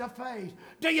face to face,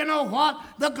 do you know what?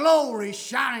 The glory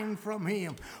shined from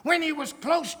him. When he was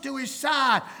close to his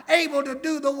side, able to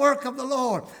do the work of the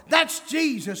Lord. That's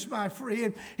Jesus, my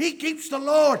friend. He keeps the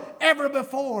Lord ever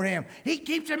before him. He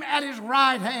keeps him at his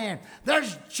right hand.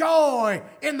 There's joy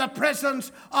in the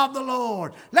presence of the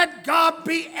Lord. Let God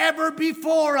be ever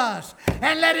before us,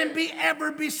 and let him be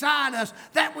ever beside us,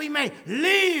 that we may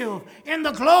live in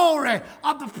the glory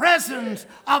of the presence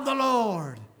of the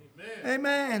Lord. Amen.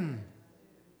 Amen.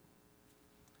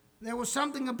 There was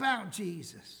something about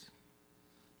Jesus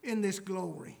in this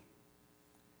glory.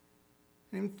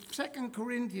 In 2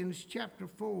 Corinthians chapter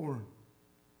 4,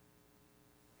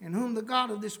 in whom the God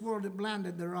of this world had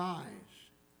blinded their eyes,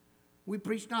 We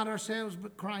preach not ourselves,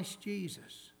 but Christ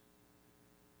Jesus.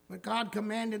 But God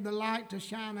commanded the light to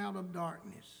shine out of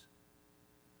darkness.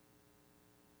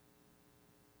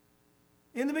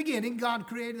 In the beginning, God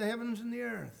created the heavens and the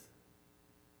earth.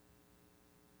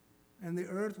 And the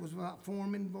earth was without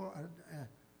form,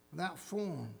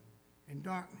 and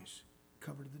darkness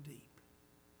covered the deep.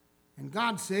 And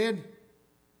God said,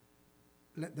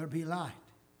 let there be light.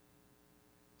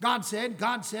 God said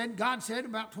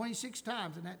about 26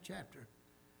 times in that chapter.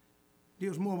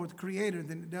 Deals more with the Creator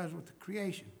than it does with the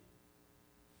creation.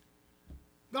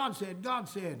 God said,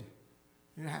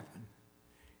 it happened.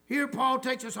 Here Paul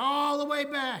takes us all the way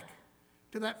back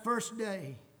to that first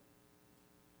day.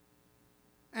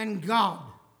 And God,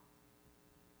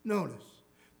 notice,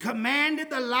 commanded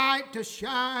the light to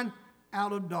shine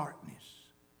out of darkness.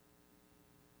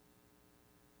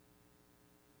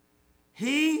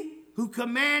 He who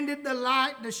commanded the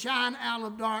light to shine out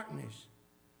of darkness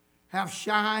have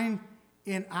shined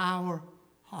in our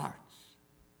hearts.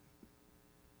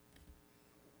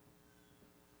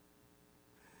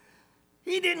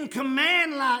 He didn't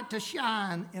command light to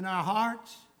shine in our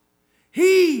hearts.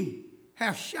 He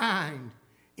has shined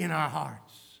in our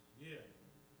hearts. Yeah.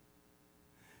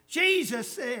 Jesus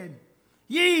said,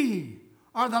 ye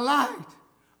are the light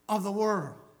of the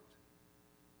world.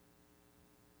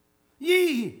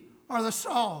 Ye are the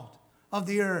salt of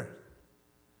the earth.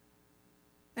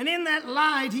 And in that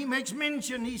light he makes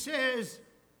mention, he says,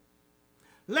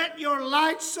 let your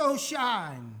light so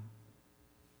shine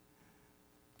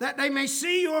that they may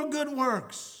see your good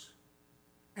works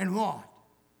and what?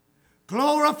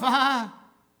 Glorify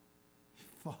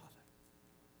Father.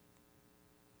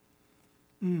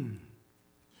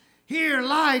 Here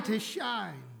light has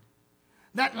shined.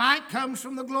 That light comes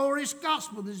from the glorious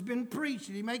gospel that's been preached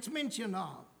that he makes mention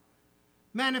of.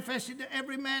 Manifested to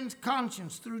every man's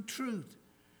conscience through truth.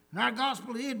 And our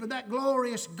gospel is but that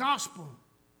glorious gospel.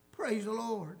 Praise the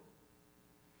Lord.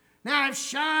 Now it's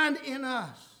shined in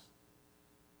us.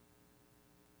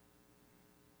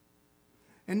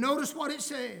 And notice what it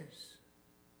says.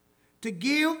 To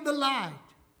give the light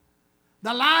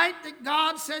that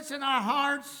God sets in our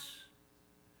hearts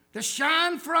to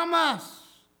shine from us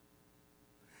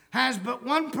has but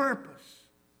one purpose.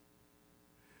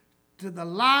 To the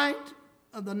light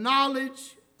of the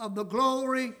knowledge of the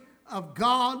glory of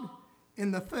God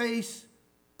in the face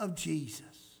of Jesus.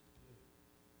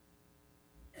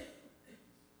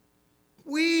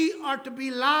 We are to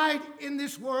be light in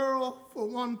this world for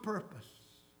one purpose.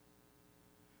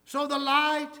 So the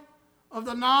light of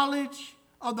the knowledge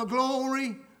of the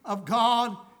glory of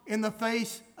God in the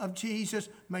face of Jesus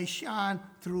may shine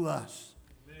through us.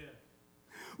 Amen.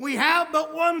 We have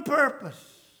but one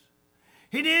purpose.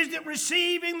 It is that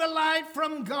receiving the light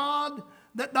from God,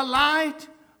 that the light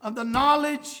of the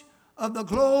knowledge of the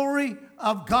glory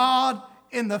of God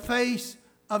in the face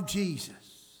of Jesus.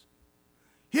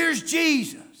 Here's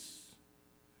Jesus.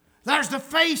 There's the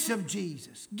face of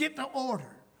Jesus. Get the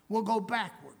order. We'll go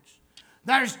backwards.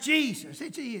 There's Jesus.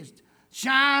 It is.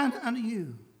 Shine unto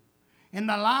you in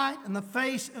the light and the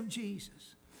face of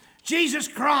Jesus. Jesus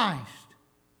Christ.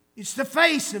 It's the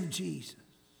face of Jesus.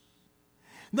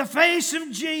 The face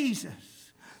of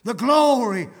Jesus. The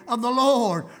glory of the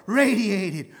Lord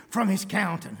radiated from his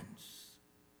countenance.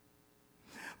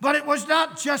 But it was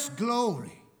not just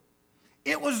glory.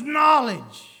 It was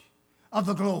knowledge of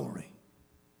the glory.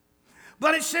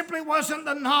 But it simply wasn't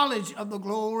the knowledge of the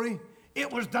glory.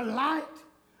 It was the light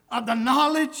of the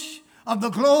knowledge of the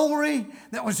glory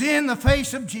that was in the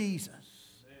face of Jesus.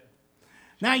 Amen.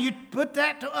 Now you put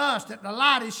that to us, that the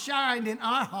light is shined in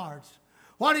our hearts.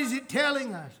 What is it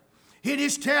telling us? It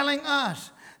is telling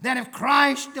us that if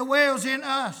Christ dwells in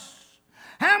us,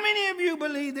 how many of you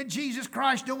believe that Jesus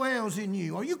Christ dwells in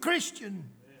you? Are you Christian?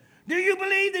 Amen. Do you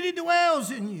believe that he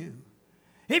dwells in you?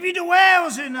 If he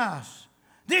dwells in us,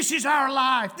 this is our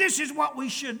life. This is what we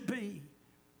should be.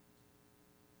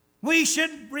 We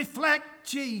should reflect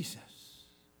Jesus,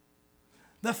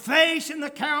 the face and the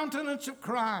countenance of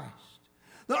Christ.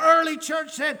 The early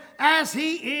church said, as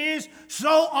he is,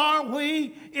 so are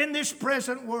we in this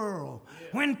present world. Yeah.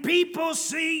 When people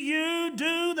see you,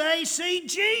 do they see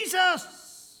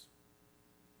Jesus?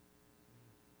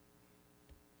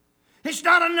 It's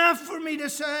not enough for me to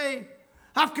say,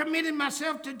 I've committed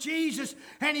myself to Jesus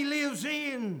and he lives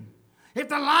in. If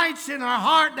the light's in our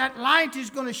heart, that light is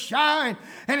going to shine,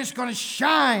 and it's going to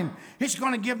shine. It's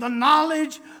going to give the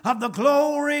knowledge of the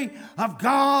glory of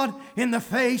God in the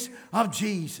face of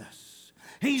Jesus.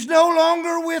 He's no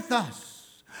longer with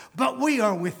us, but we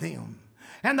are with him.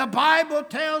 And the Bible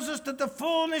tells us that the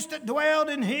fullness that dwelled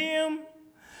in him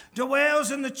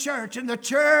dwells in the church, and the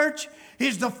church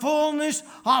is the fullness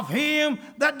of him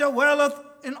that dwelleth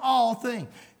in all things.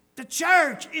 The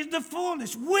church is the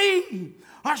fullness. We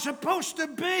are supposed to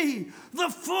be the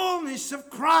fullness of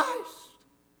Christ.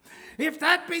 If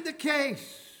that be the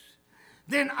case,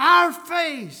 then our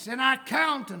face and our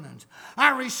countenance,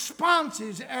 our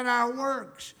responses and our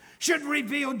works should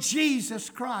reveal Jesus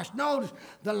Christ. Notice,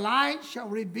 the light shall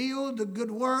reveal the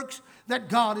good works that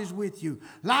God is with you.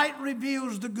 Light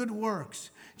reveals the good works.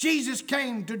 Jesus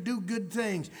came to do good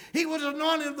things. He was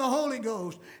anointed of the Holy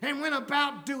Ghost and went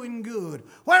about doing good.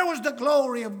 Where was the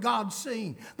glory of God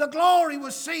seen? The glory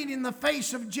was seen in the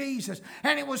face of Jesus,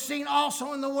 and it was seen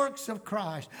also in the works of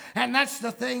Christ. And that's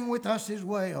the thing with us as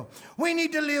well. We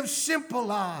need to live simple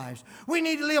lives. We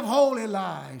need to live holy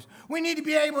lives. We need to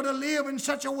be able to live in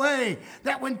such a way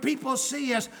that when people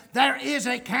see us, there is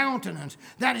a countenance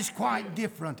that is quite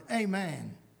different.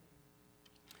 Amen.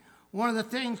 One of the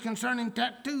things concerning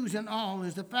tattoos and all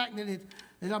is the fact that it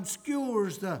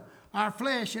obscures our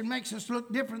flesh and makes us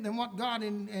look different than what God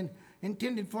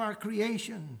intended for our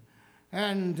creation.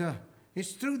 And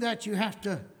it's through that you have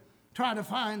to try to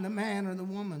find the man or the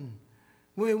woman.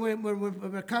 We're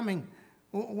becoming,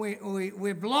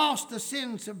 we've lost the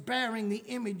sense of bearing the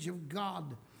image of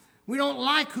God. We don't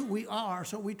like who we are,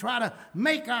 so we try to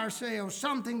make ourselves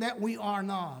something that we are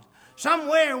not.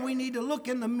 Somewhere we need to look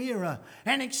in the mirror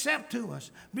and accept to us,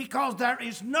 because there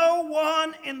is no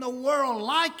one in the world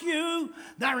like you.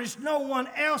 There is no one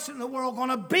else in the world going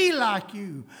to be like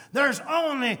you. There's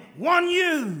only one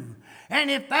you. And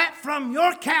if that from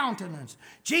your countenance,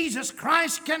 Jesus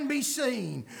Christ can be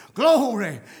seen,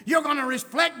 glory, you're going to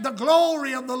reflect the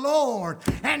glory of the Lord.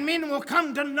 And men will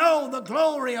come to know the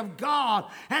glory of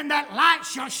God. And that light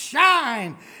shall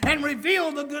shine and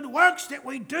reveal the good works that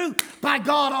we do by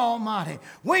God Almighty.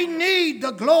 We need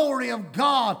the glory of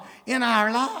God in our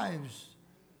lives.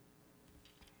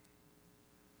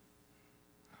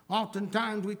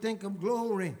 Oftentimes we think of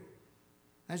glory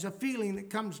as a feeling that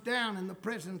comes down in the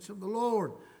presence of the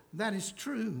Lord. That is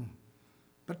true,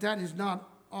 but that is not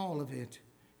all of it.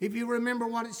 If you remember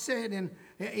what it said in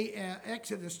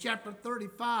Exodus chapter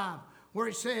 35, where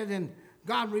it said, and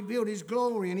God revealed his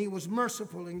glory, and he was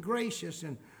merciful and gracious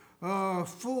and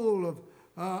full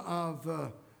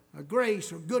of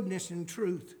grace or goodness and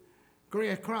truth.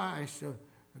 Christ,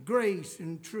 grace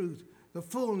and truth, the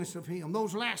fullness of him.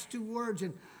 Those last two words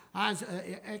in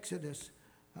Exodus,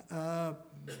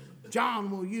 John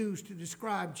will use to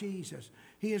describe Jesus.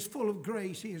 He is full of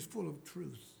grace. He is full of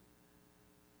truth.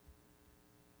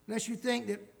 Unless you think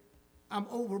that I'm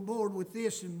overboard with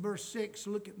this in verse 6,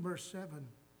 look at verse 7.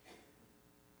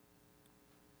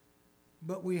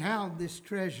 But we have this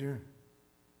treasure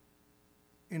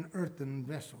in earthen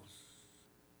vessels.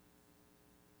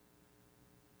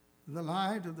 The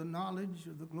light of the knowledge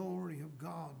of the glory of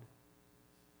God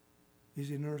is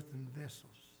in earthen vessels.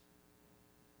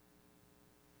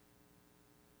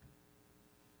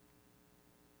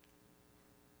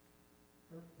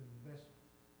 Earthen vessels.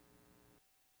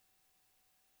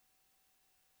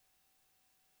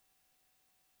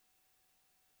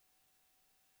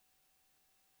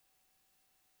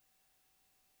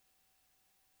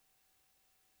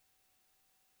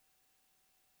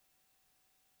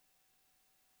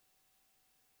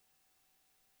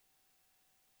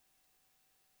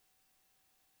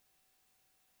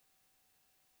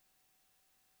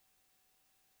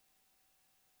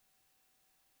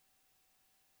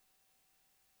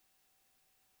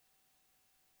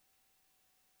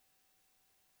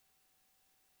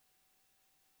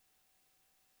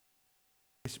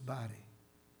 This body.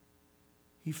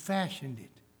 He fashioned it.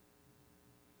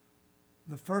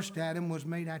 The first Adam was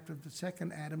made after the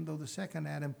second Adam, though the second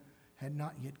Adam had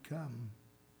not yet come.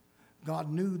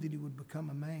 God knew that he would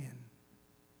become a man.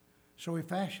 So he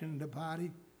fashioned a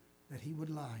body that he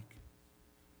would like.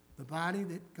 The body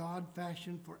that God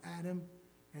fashioned for Adam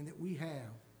and that we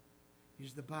have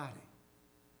is the body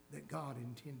that God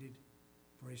intended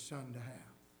for his son to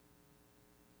have.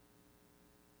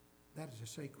 That is a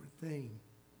sacred thing.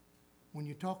 When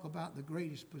you talk about the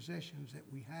greatest possessions that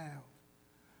we have,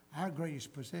 our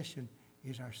greatest possession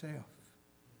is ourselves.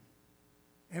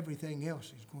 Everything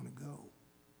else is going to go.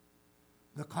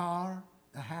 The car,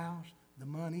 the house, the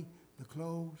money, the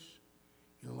clothes,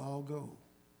 it'll all go.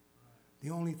 The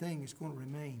only thing that's going to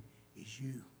remain is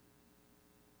you.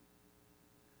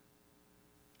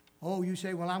 Oh, you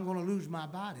say, well, I'm going to lose my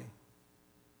body.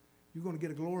 You're going to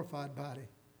get a glorified body,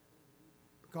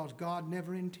 because God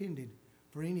never intended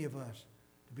for any of us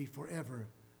to be forever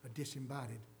a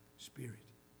disembodied spirit.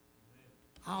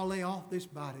 I'll lay off this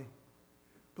body,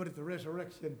 but at the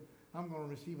resurrection, I'm going to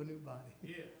receive a new body.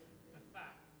 Yeah.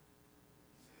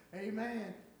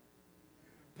 Amen.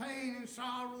 Pain and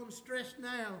sorrow and stress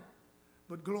now,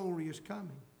 but glory is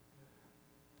coming.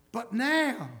 But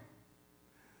now,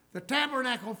 the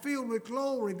tabernacle filled with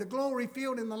glory, the glory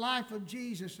filled in the life of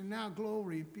Jesus, and now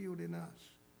glory filled in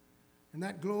us. And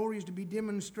that glory is to be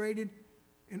demonstrated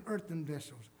in earthen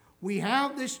vessels. We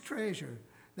have this treasure,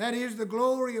 that is the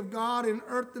glory of God in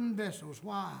earthen vessels.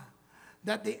 Why?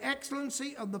 That the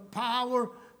excellency of the power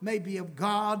may be of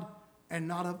God and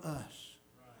not of us.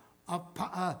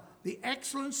 The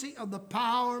excellency of the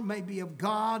power may be of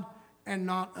God and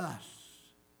not us.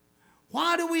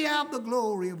 Why do we have the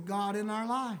glory of God in our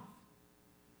life?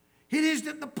 It is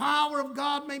that the power of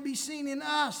God may be seen in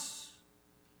us.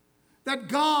 That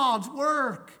God's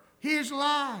work, His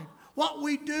life, what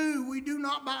we do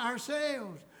not by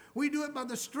ourselves. We do it by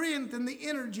the strength and the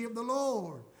energy of the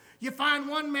Lord. You find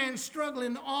one man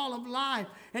struggling all of life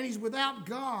and he's without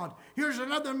God. Here's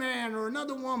another man or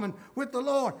another woman with the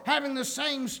Lord having the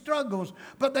same struggles,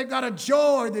 but they've got a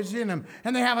joy that's in them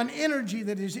and they have an energy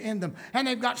that is in them and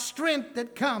they've got strength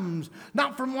that comes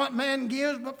not from what man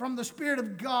gives but from the Spirit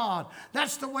of God.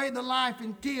 That's the way the life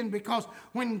intends, because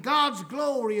when God's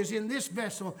glory is in this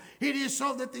vessel, it is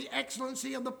so that the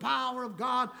excellency of the power of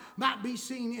God might be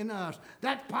seen in us.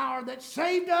 That power that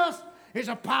saved us is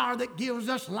a power that gives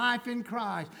us life in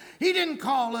Christ. He didn't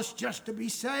call us just to be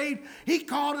saved. He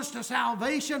called us to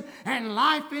salvation and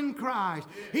life in Christ.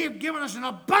 He has given us an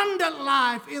abundant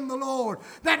life in the Lord,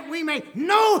 that we may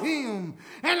know Him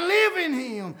and live in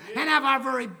Him and have our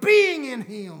very being in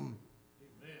Him.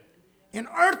 In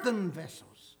earthen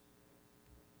vessels.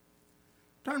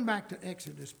 Turn back to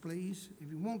Exodus, please.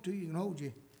 If you want to, you can hold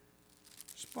your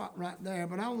spot right there.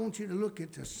 But I want you to look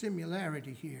at the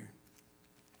similarity here.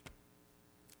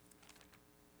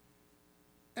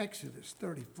 Exodus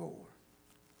 34.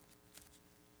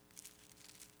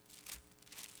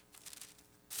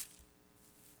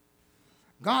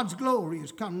 God's glory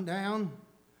has come down.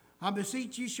 I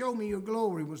beseech you, show me your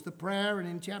glory, was the prayer. And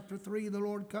in chapter 3, the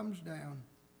Lord comes down.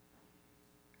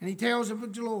 And He tells of the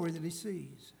glory that He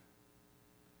sees.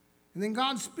 And then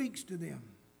God speaks to them.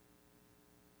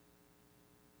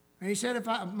 And He said,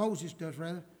 Moses does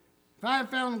rather, if I have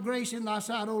found grace in thy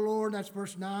sight, O Lord, that's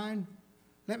verse 9,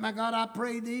 let my God, I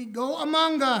pray thee, go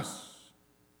among us.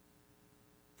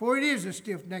 For it is a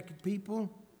stiff-necked people,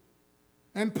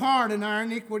 and pardon our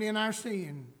iniquity and our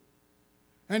sin,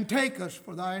 and take us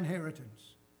for thy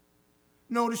inheritance.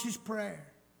 Notice his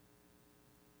prayer.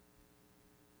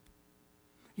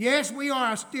 Yes, we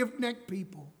are a stiff-necked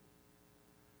people.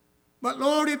 But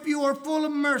Lord, if you are full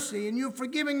of mercy and you're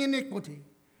forgiving iniquity,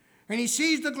 and he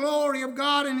sees the glory of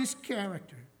God in his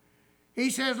character, he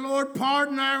says, Lord,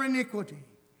 pardon our iniquity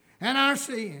and our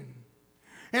sin.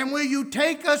 And will you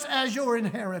take us as your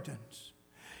inheritance?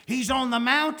 He's on the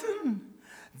mountain.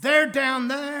 They're down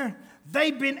there.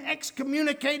 They've been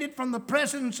excommunicated from the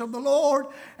presence of the Lord.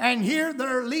 And here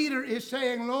their leader is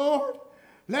saying, Lord,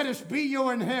 let us be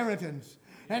your inheritance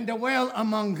and dwell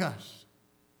among us.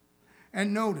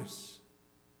 And notice.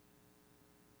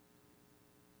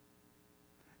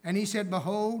 And he said,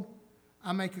 behold,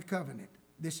 I make a covenant.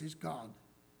 This is God.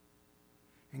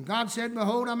 And God said,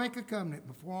 behold, I make a covenant.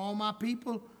 Before all my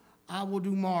people, I will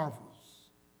do marvels,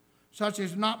 such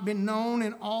as not been known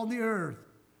in all the earth,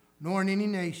 nor in any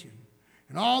nation.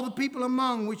 And all the people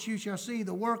among which you shall see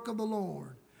the work of the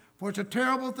Lord. For it's a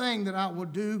terrible thing that I will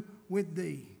do with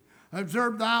thee.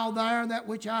 Observe thou there that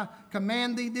which I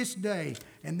command thee this day.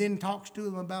 And then talks to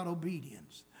them about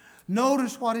obedience.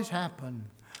 Notice what has happened.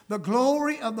 The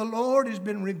glory of the Lord has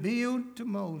been revealed to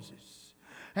Moses.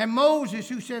 And Moses,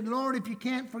 who said, Lord, if you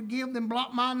can't forgive, then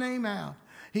blot my name out.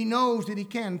 He knows that he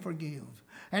can forgive.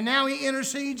 And now he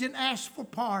intercedes and asks for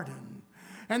pardon,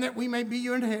 and that we may be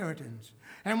your inheritance.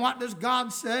 And what does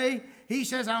God say? He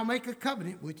says, I'll make a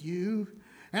covenant with you,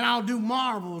 and I'll do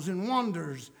marvels and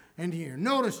wonders in here.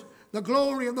 Notice, the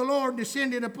glory of the Lord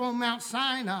descended upon Mount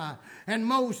Sinai, and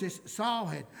Moses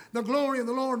saw it. The glory of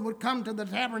the Lord would come to the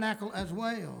tabernacle as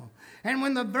well. And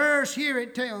when the verse here,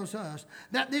 it tells us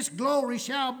that this glory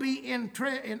shall be in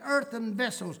earthen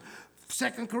vessels,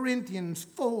 2 Corinthians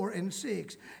 4 and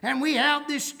 6. And we have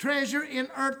this treasure in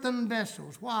earthen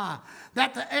vessels. Why?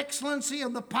 That the excellency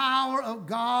of the power of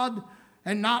God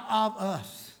and not of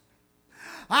us.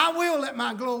 I will let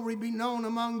my glory be known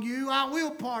among you. I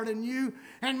will pardon you,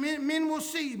 and men will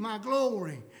see my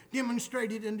glory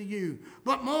demonstrated unto you.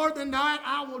 But more than that,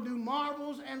 I will do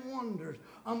marvels and wonders.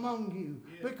 among you,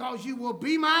 because you will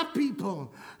be my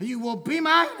people. You will be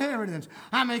my inheritance.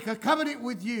 I make a covenant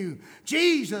with you.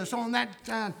 Jesus, on that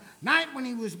night when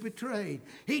he was betrayed,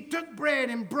 he took bread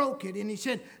and broke it, and he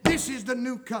said, this is the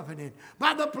new covenant.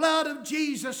 By the blood of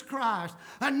Jesus Christ,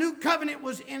 a new covenant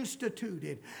was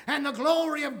instituted, and the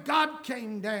glory of God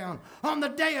came down on the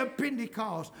day of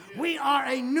Pentecost. We are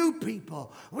a new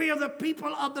people. We are the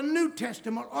people of the New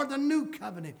Testament, or the new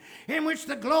covenant, in which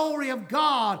the glory of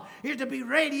God is to be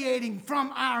radiating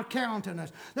from our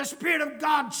countenance. The Spirit of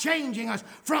God changing us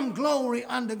from glory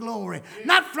unto glory.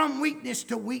 Not from weakness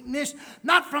to weakness,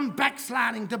 not from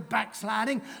backsliding to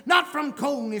backsliding, not from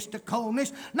coldness to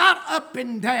coldness, not up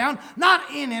and down,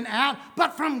 not in and out,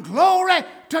 but from glory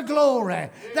to glory.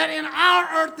 That in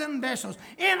our earthen vessels,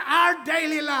 in our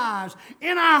daily lives,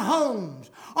 in our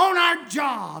homes, on our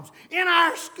jobs, in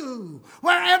our school,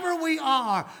 wherever we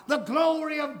are, the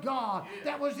glory of God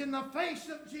that was in the face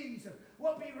of Jesus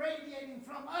will be radiating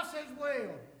from us as well.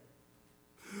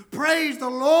 Praise the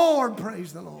Lord,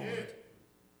 praise the Lord.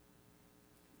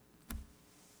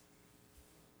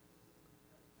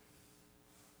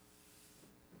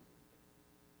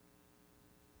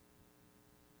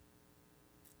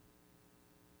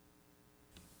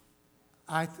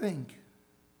 I think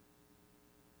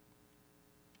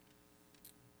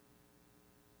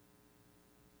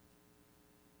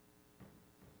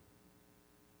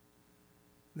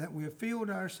that we have filled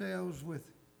ourselves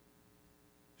with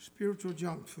spiritual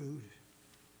junk food,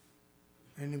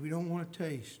 and we don't want to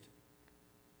taste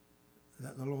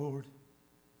that the Lord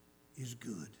is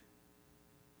good.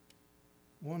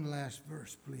 One last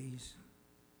verse, please,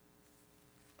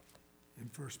 in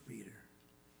 1 Peter.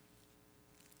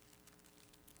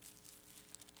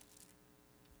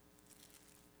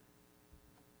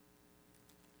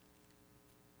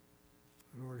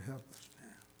 Lord, help us now.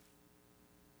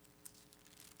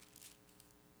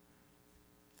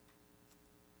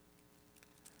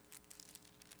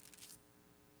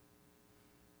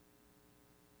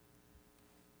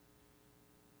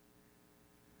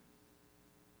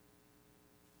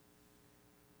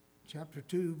 Chapter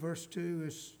 2, verse 2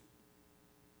 is,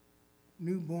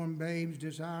 newborn babes,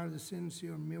 desire the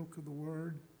sincere milk of the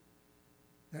word,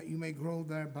 that you may grow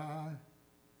thereby,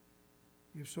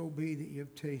 if so be that you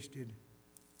have tasted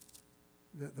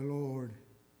that the Lord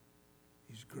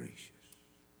is gracious.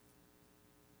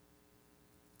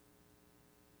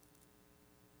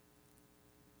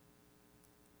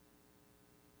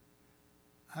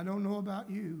 I don't know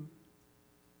about you,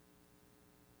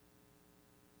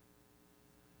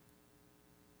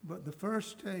 but the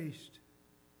first taste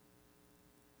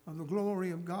of the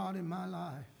glory of God in my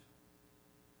life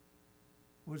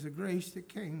was the grace that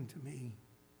came to me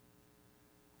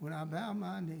when I bowed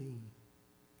my knee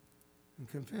and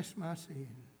confessed my sins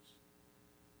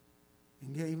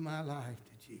and gave my life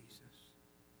to Jesus.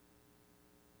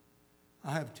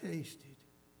 I have tasted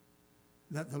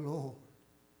that the Lord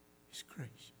is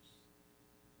gracious.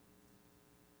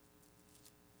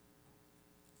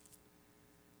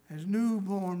 As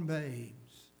newborn babes,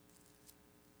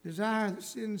 desire the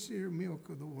sincere milk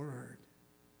of the word,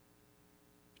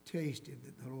 tasted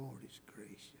that the Lord is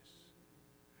gracious.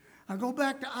 I go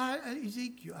back to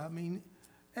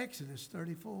Exodus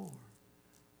 34,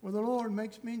 where the Lord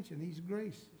makes mention he's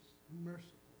gracious and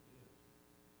merciful.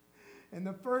 And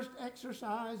the first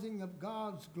exercising of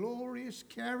God's glorious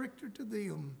character to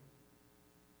them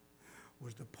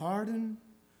was the pardon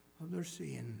of their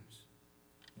sins.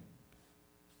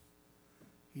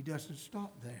 He doesn't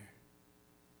stop there.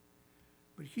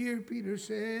 But here Peter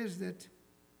says that,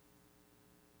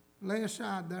 lay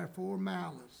aside therefore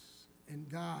malice and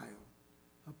guile,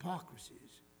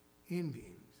 hypocrisies,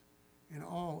 envyings, and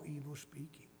all evil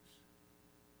speakings.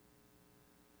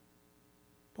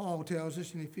 Paul tells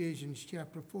us in Ephesians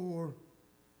chapter 4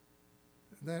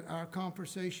 that our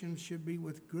conversations should be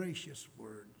with gracious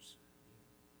words.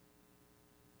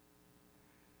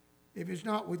 If it's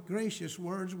not with gracious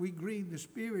words, we grieve the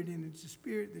Spirit, and it's the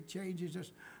Spirit that changes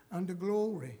us unto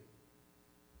glory.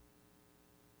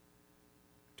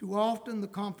 Too often the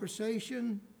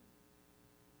conversation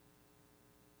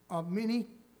of many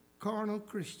carnal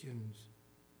Christians,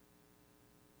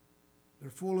 they're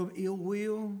full of ill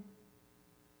will,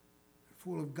 they're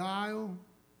full of guile,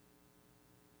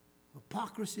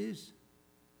 hypocrisies,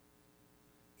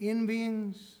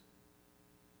 envyings,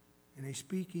 and they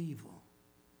speak evil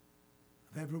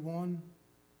of everyone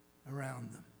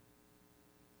around them.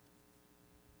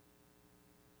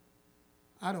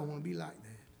 I don't want to be like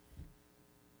that.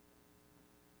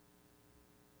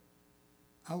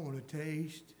 I want to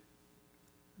taste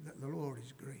that the Lord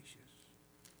is gracious.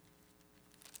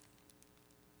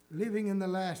 living in the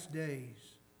last days.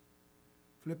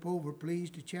 Flip over, please,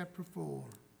 to chapter 4.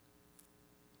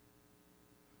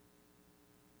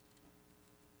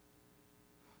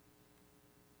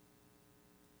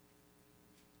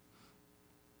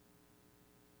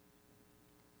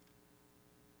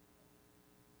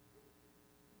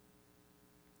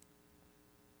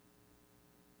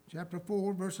 Chapter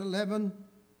 4, verse 11,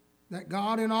 that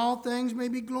God in all things may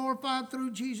be glorified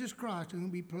through Jesus Christ, to whom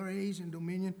be praise and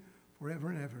dominion forever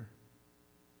and ever.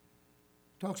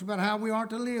 Talks about how we are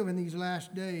to live in these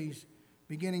last days,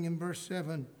 beginning in verse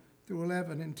 7 through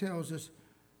 11, and tells us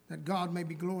that God may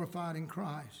be glorified in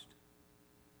Christ.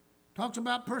 Talks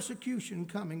about persecution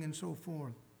coming and so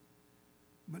forth.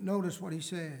 But notice what he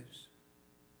says.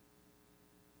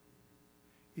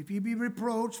 If ye be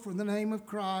reproached for the name of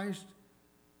Christ,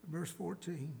 verse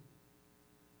 14,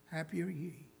 happy are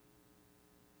ye.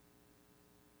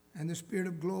 And the Spirit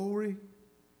of glory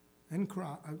and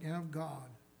of God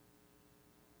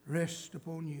rest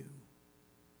upon you.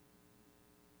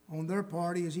 On their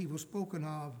part he is evil spoken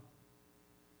of,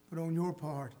 but on your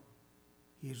part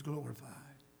he is glorified.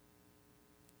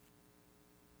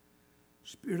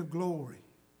 Spirit of glory.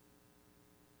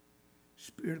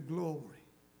 Spirit of glory.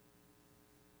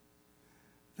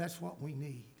 That's what we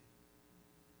need.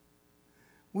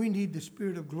 We need the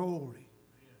Spirit of glory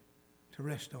to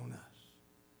rest on us,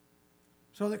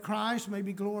 so that Christ may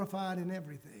be glorified in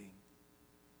everything.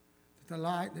 That the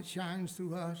light that shines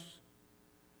through us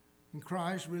and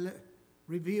Christ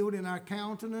revealed in our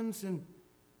countenance and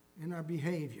in our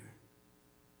behavior.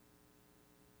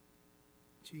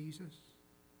 Jesus,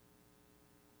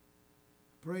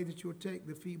 I pray that you'll take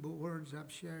the feeble words I've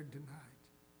shared tonight.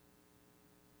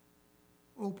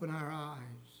 Open our eyes.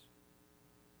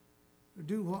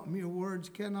 Do what mere words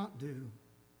cannot do.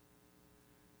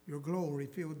 Your glory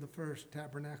filled the first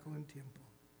tabernacle and temple.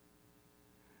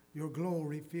 Your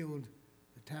glory filled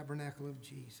the tabernacle of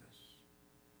Jesus.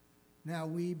 Now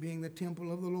we, being the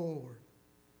temple of the Lord,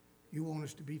 you want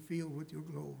us to be filled with your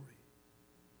glory.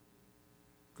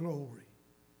 Glory.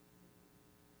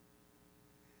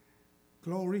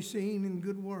 Glory seen in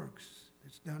good works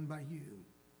that's done by you.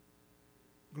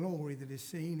 Glory that is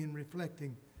seen in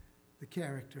reflecting the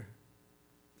character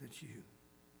that's you.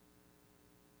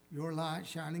 Your light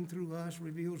shining through us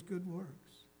reveals good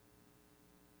works.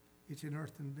 It's in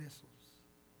earthen vessels.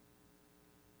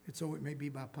 It's so it may be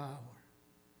by power.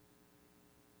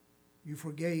 You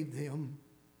forgave them,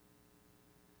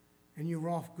 and you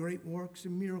wrought great works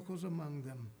and miracles among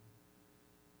them,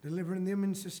 delivering them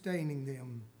and sustaining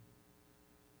them.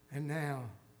 And now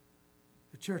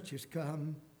the church has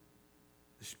come.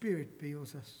 The Spirit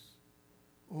fills us.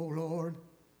 Oh Lord,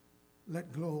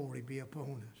 let glory be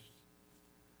upon us.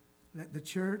 Let the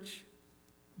church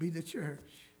be the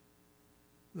church,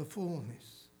 the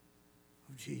fullness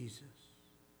of Jesus.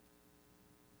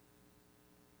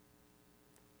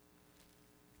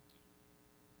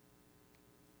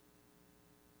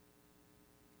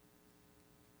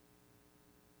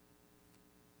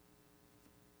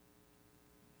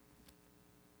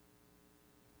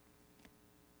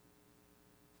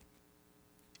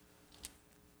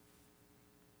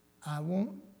 I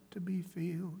want to be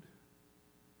filled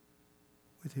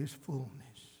with his fullness.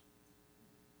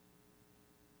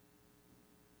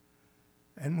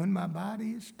 And when my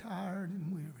body is tired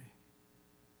and weary,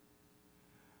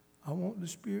 I want the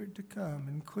Spirit to come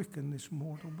and quicken this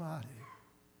mortal body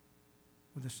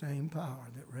with the same power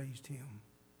that raised him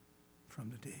from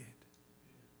the dead.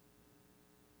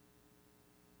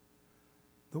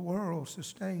 The world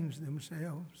sustains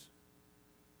themselves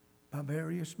by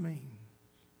various means.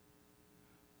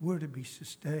 We're to be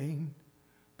sustained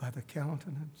by the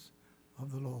countenance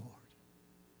of the Lord.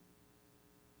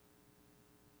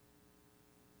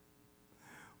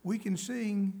 We can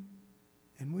sing,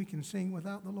 and we can sing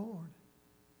without the Lord.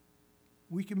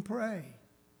 We can pray,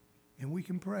 and we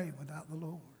can pray without the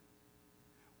Lord.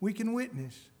 We can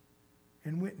witness,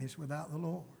 and witness without the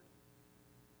Lord.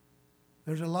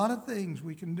 There's a lot of things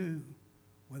we can do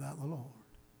without the Lord.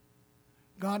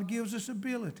 God gives us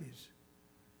abilities,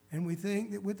 and we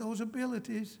think that with those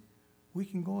abilities, we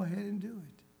can go ahead and do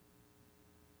it.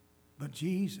 But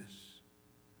Jesus,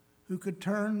 who could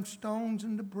turn stones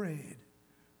into bread,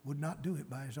 would not do it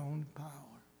by his own power.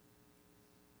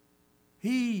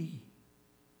 He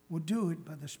would do it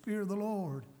by the Spirit of the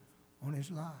Lord on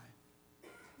his life.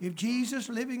 If Jesus,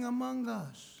 living among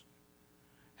us,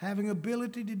 having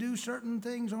ability to do certain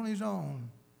things on his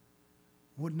own,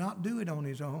 would not do it on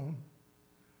his own,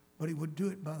 but he would do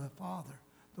it by the Father.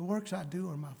 The works I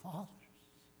do are my Father's.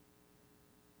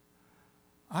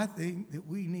 I think that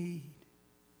we need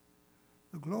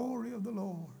the glory of the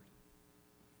Lord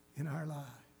in our lives.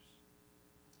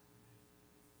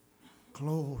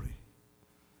 Glory.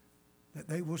 That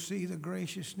they will see the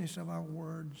graciousness of our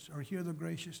words, or hear the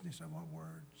graciousness of our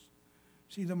words.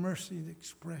 See the mercy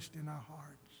expressed in our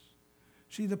hearts.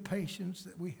 See the patience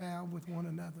that we have with one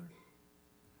another.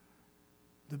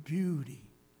 The beauty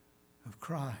of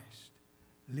Christ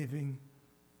living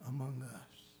among us.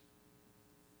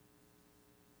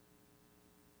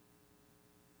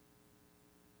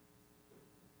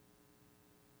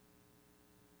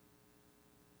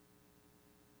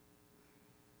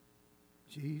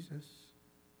 Jesus.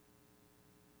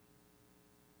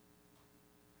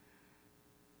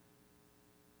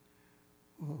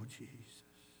 Oh, Jesus.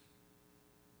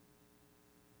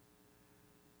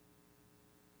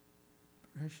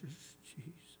 Precious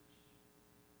Jesus.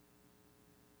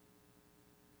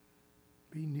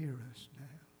 Be near us now.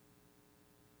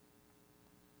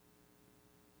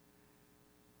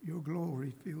 Your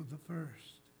glory filled the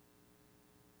first.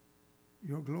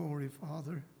 Your glory,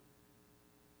 Father,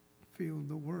 filled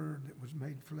the Word that was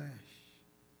made flesh.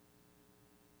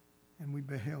 And we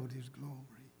beheld his glory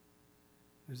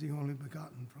as the only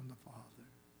begotten from the Father.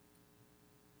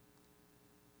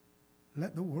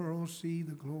 Let the world see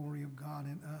the glory of God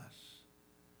in us,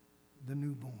 the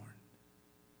newborn.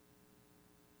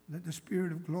 Let the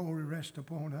Spirit of glory rest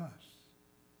upon us.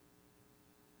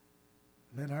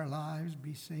 Let our lives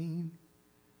be seen.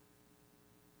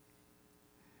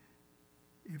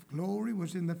 If glory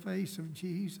was in the face of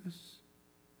Jesus,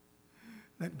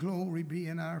 let glory be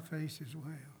in our face as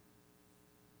well.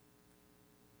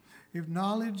 If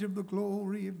knowledge of the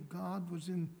glory of God was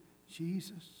in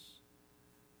Jesus,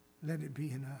 let it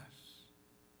be in us.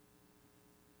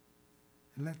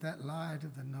 And let that light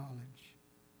of the knowledge,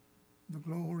 the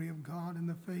glory of God in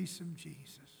the face of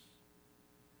Jesus,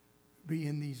 be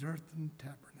in these earthen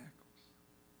tabernacles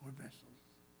or vessels.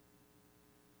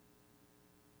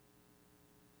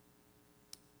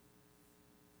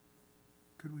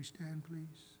 Could we stand,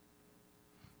 please?